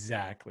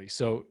 Exactly.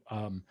 So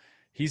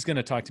he's going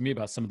to talk to me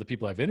about some of the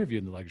people I've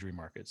interviewed in the luxury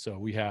market. So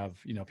we have,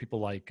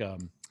 people like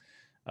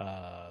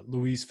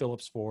Louise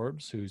Phillips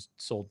Forbes, who's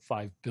sold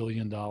 $5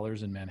 billion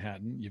in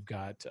Manhattan. You've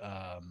got,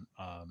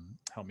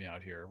 help me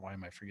out here. Why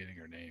am I forgetting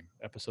her name?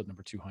 Episode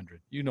number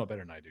 200. You know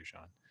better than I do,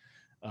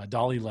 Sean.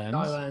 Dolly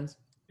Lenz.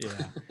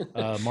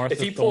 Yeah. Martha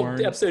if he Thorne.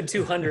 pulled episode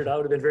 200, I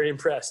would have been very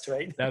impressed,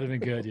 right? That'd have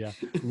been good. Yeah.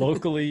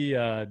 Locally,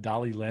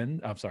 Dolly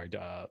Lenz. I'm sorry.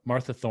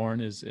 Martha Thorne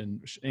is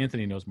in,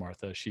 Anthony knows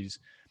Martha. She's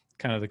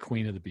kind of the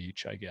queen of the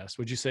beach, I guess.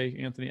 Would you say,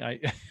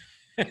 Anthony?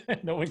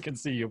 No one can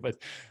see you, but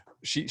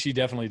she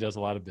definitely does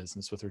a lot of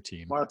business with her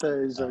team.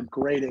 Martha is a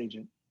great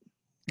agent.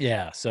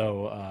 Yeah.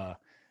 So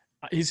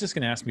he's just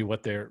going to ask me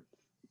what they're,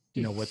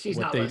 what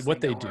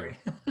they do.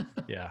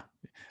 Yeah.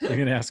 They're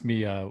going to ask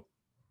me. So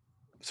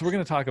we're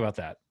going to talk about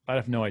that. I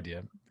have no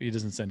idea. He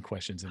doesn't send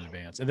questions in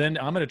advance. And then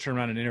I'm going to turn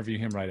around and interview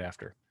him right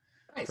after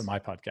for my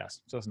podcast.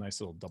 So it's a nice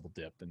little double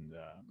dip, and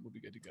we'll be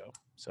good to go.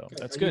 So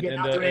that's good. You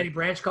not doing any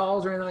branch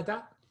calls or anything like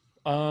that?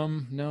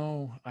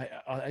 No,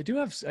 I do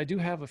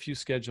have a few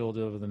scheduled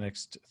over the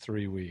next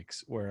 3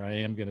 weeks where I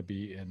am going to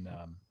be in,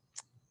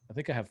 I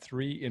think I have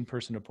 3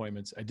 in-person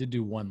appointments. I did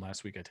do 1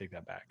 last week. I take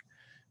that back,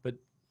 but,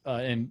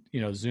 and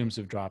Zooms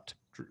have dropped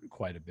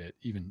quite a bit,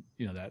 even,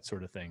 that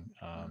sort of thing.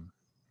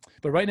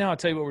 But right now I'll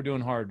tell you what we're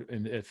doing hard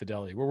at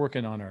Fidelity. We're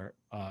working on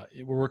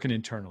we're working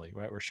internally,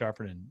 right? We're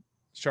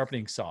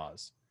sharpening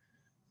saws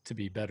to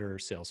be better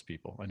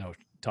salespeople. I know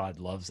Todd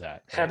loves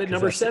that. Right? Habit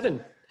number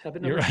 7.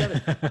 Habit number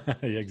 7.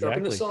 Yeah, exactly.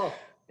 Sharpen the saw.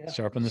 Yeah.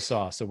 Sharpen the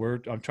saw. So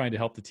I'm trying to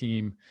help the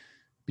team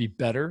be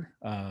better.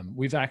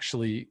 We've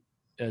actually,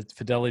 at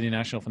Fidelity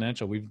National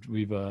Financial,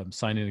 we've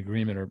signed an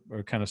agreement or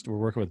we're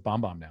working with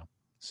BombBomb now.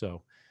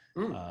 So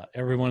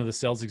every one of the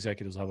sales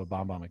executives will have a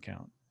BombBomb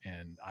account,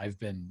 and I've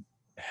been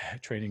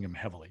training them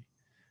heavily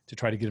to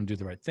try to get them to do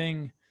the right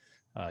thing.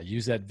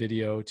 Use that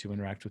video to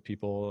interact with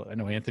people. I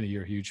know, Anthony,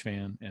 you're a huge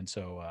fan. And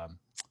so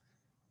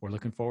we're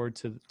looking forward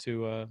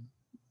to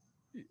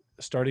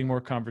starting more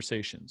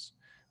conversations.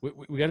 We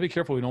got to be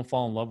careful we don't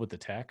fall in love with the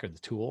tech or the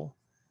tool.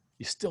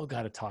 You still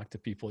got to talk to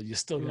people. You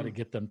still got to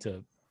get them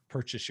to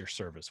purchase your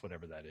service,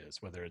 whatever that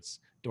is, whether it's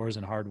doors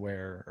and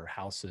hardware or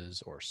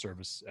houses or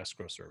service,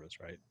 escrow service,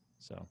 right?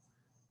 So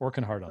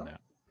working hard on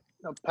that.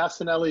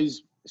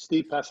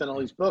 Steve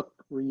Passanelli's book,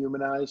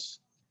 Rehumanize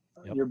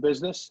Your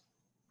Business,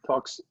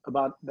 talks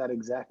about that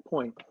exact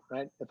point,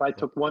 right? If I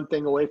took one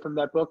thing away from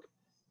that book,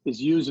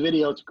 is use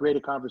video to create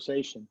a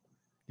conversation.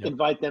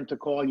 Invite them to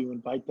call you,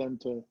 invite them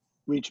to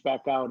reach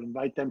back out,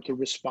 invite them to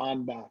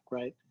respond back,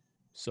 right?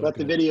 So let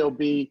the video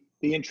be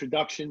the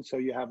introduction, so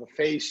you have a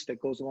face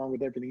that goes along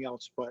with everything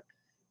else. But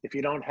if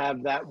you don't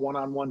have that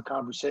one-on-one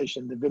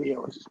conversation, the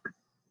video is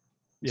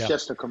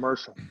just a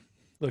commercial.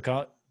 Look,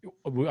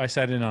 I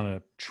sat in on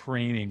a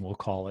training, we'll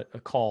call it, a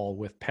call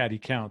with Patty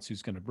Counts,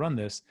 who's going to run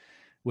this,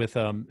 with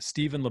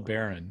Stephen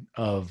LeBaron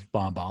of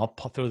Bomba.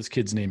 I'll throw this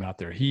kid's name out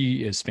there.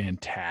 He is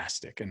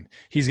fantastic, and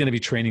he's going to be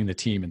training the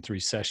team in 3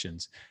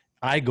 sessions.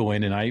 I go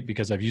in and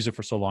because I've used it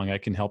for so long, I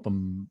can help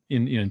him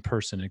in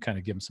person and kind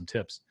of give him some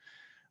tips.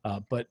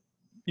 But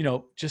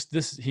just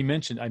this, I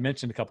mentioned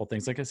a couple of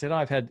things. Like I said,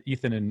 I've had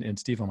Ethan and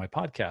Steve on my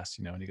podcast,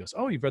 and he goes,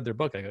 "Oh, you've read their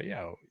book?" I go,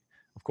 "Yeah,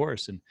 of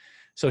course." And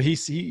so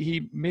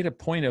he made a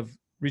point of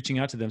reaching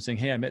out to them saying,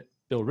 "Hey, I met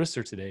Bill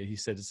Risser today." He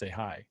said to say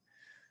hi.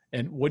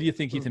 And what do you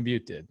think Ethan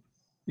Butte did?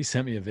 He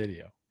sent me a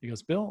video. He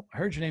goes, "Bill, I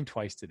heard your name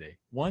twice today.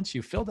 Once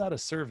you filled out a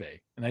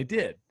survey," and I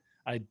did.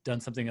 I'd done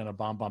something on a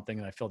bomb thing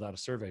and I filled out a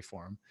survey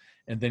for him.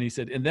 And then he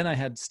said, and then I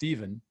had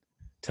Steven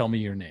tell me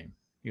your name.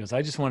 He goes,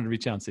 "I just wanted to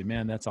reach out and say,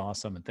 man, that's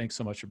awesome. And thanks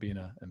so much for being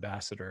an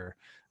ambassador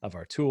of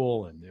our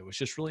tool. And it was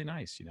just really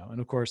nice, And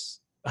of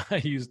course,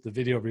 I used the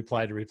video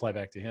reply to reply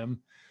back to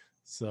him.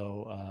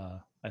 So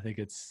I think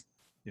it's,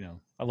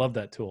 I love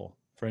that tool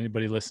for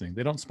anybody listening.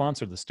 They don't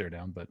sponsor the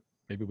StareDown, but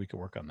maybe we could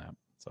work on that.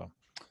 So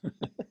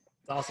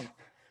it's awesome.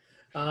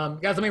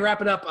 Guys, let me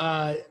wrap it up.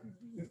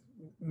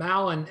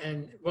 Mal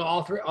and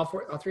all three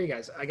of you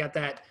guys. I got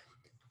that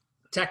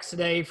text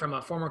today from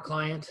a former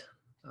client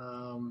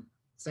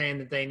saying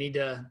that they need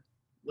to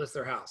list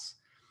their house,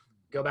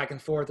 go back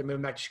and forth. They're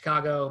moving back to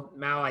Chicago.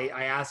 Mal, I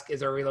ask, is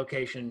there a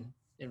relocation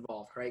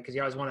involved, right? Because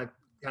you always want to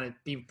kind of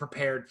be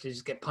prepared to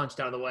just get punched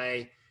out of the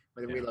way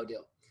with a reload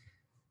deal.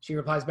 She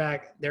replies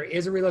back, "There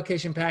is a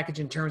relocation package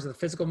in terms of the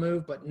physical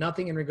move, but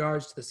nothing in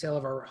regards to the sale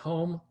of our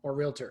home or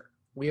realtor.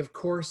 We, of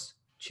course,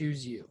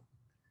 choose you."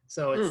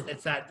 So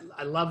it's that,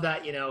 I love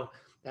that,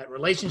 that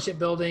relationship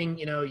building,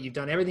 you've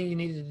done everything you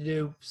needed to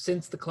do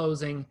since the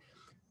closing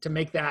to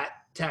make that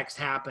text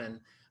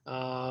happen.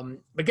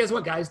 But guess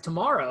what, guys?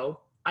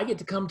 Tomorrow I get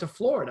to come to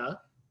Florida.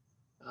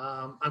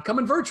 I'm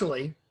coming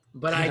virtually,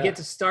 but I get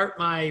to start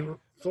my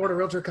Florida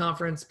Realtor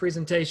Conference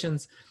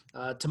presentations.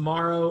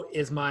 Tomorrow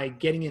is my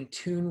getting in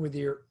tune with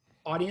your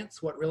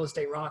audience, what real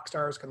estate rock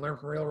stars can learn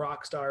from real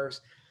rock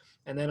stars.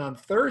 And then on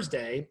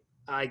Thursday,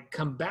 I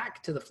come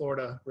back to the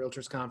Florida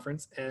Realtors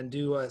Conference and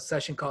do a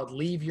session called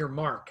Leave Your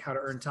Mark, how to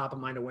earn top of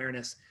mind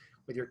awareness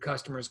with your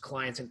customers,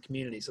 clients, and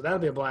community. So that'll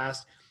be a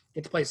blast.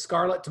 Get to play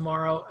Scarlet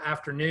tomorrow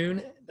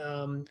afternoon.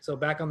 So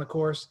back on the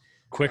course.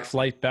 Quick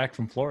flight back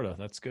from Florida.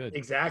 That's good.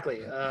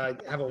 Exactly.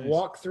 Have a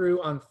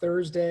walkthrough on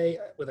Thursday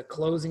with a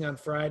closing on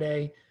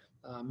Friday.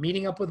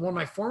 Meeting up with one of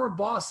my former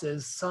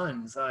boss's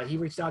sons. He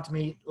reached out to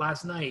me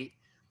last night.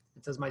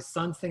 It says, "My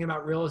son's thinking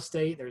about real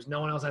estate. There's no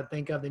one else I'd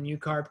think of than you,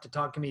 Carp, to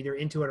talk to me either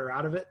into it or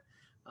out of it.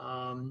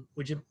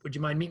 Would you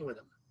mind meeting with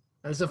him?"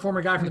 Now, this is a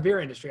former guy from the beer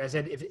industry. I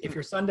said, if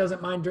your son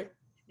doesn't mind,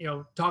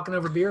 talking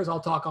over beers, I'll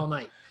talk all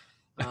night.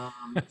 So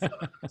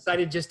I'm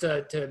excited just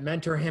to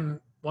mentor him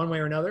one way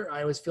or another.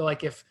 I always feel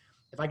like if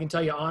I can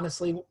tell you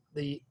honestly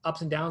the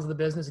ups and downs of the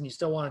business and you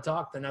still want to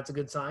talk, then that's a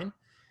good sign.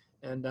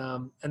 And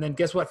then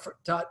guess what,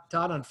 Todd,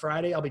 on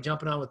Friday, I'll be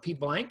jumping on with Pete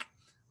Blank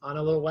on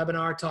a little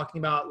webinar talking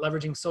about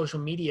leveraging social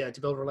media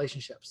to build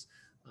relationships.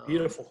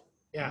 Beautiful.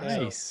 Yeah.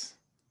 Nice. So.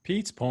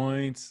 Pete's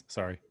points.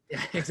 Sorry.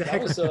 Yeah,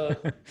 exactly.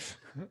 That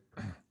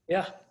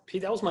was,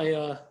 Pete, that was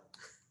my,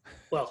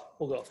 well,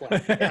 we'll go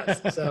offline.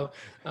 Yes. So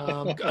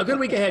a good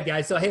week ahead,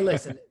 guys. So, hey,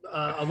 listen,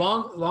 a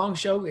long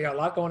show. We got a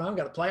lot going on.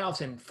 We got the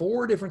playoffs in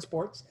 4 different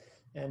sports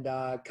and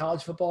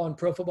college football and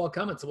pro football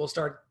coming. So we'll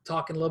start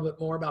talking a little bit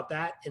more about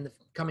that in the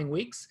coming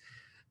weeks.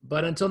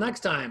 But until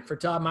next time, for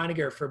Todd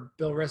Meiniger, for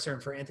Bill Risser,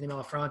 and for Anthony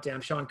Malafronte, I'm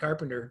Sean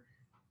Carpenter.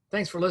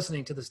 Thanks for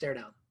listening to the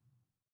StareDown.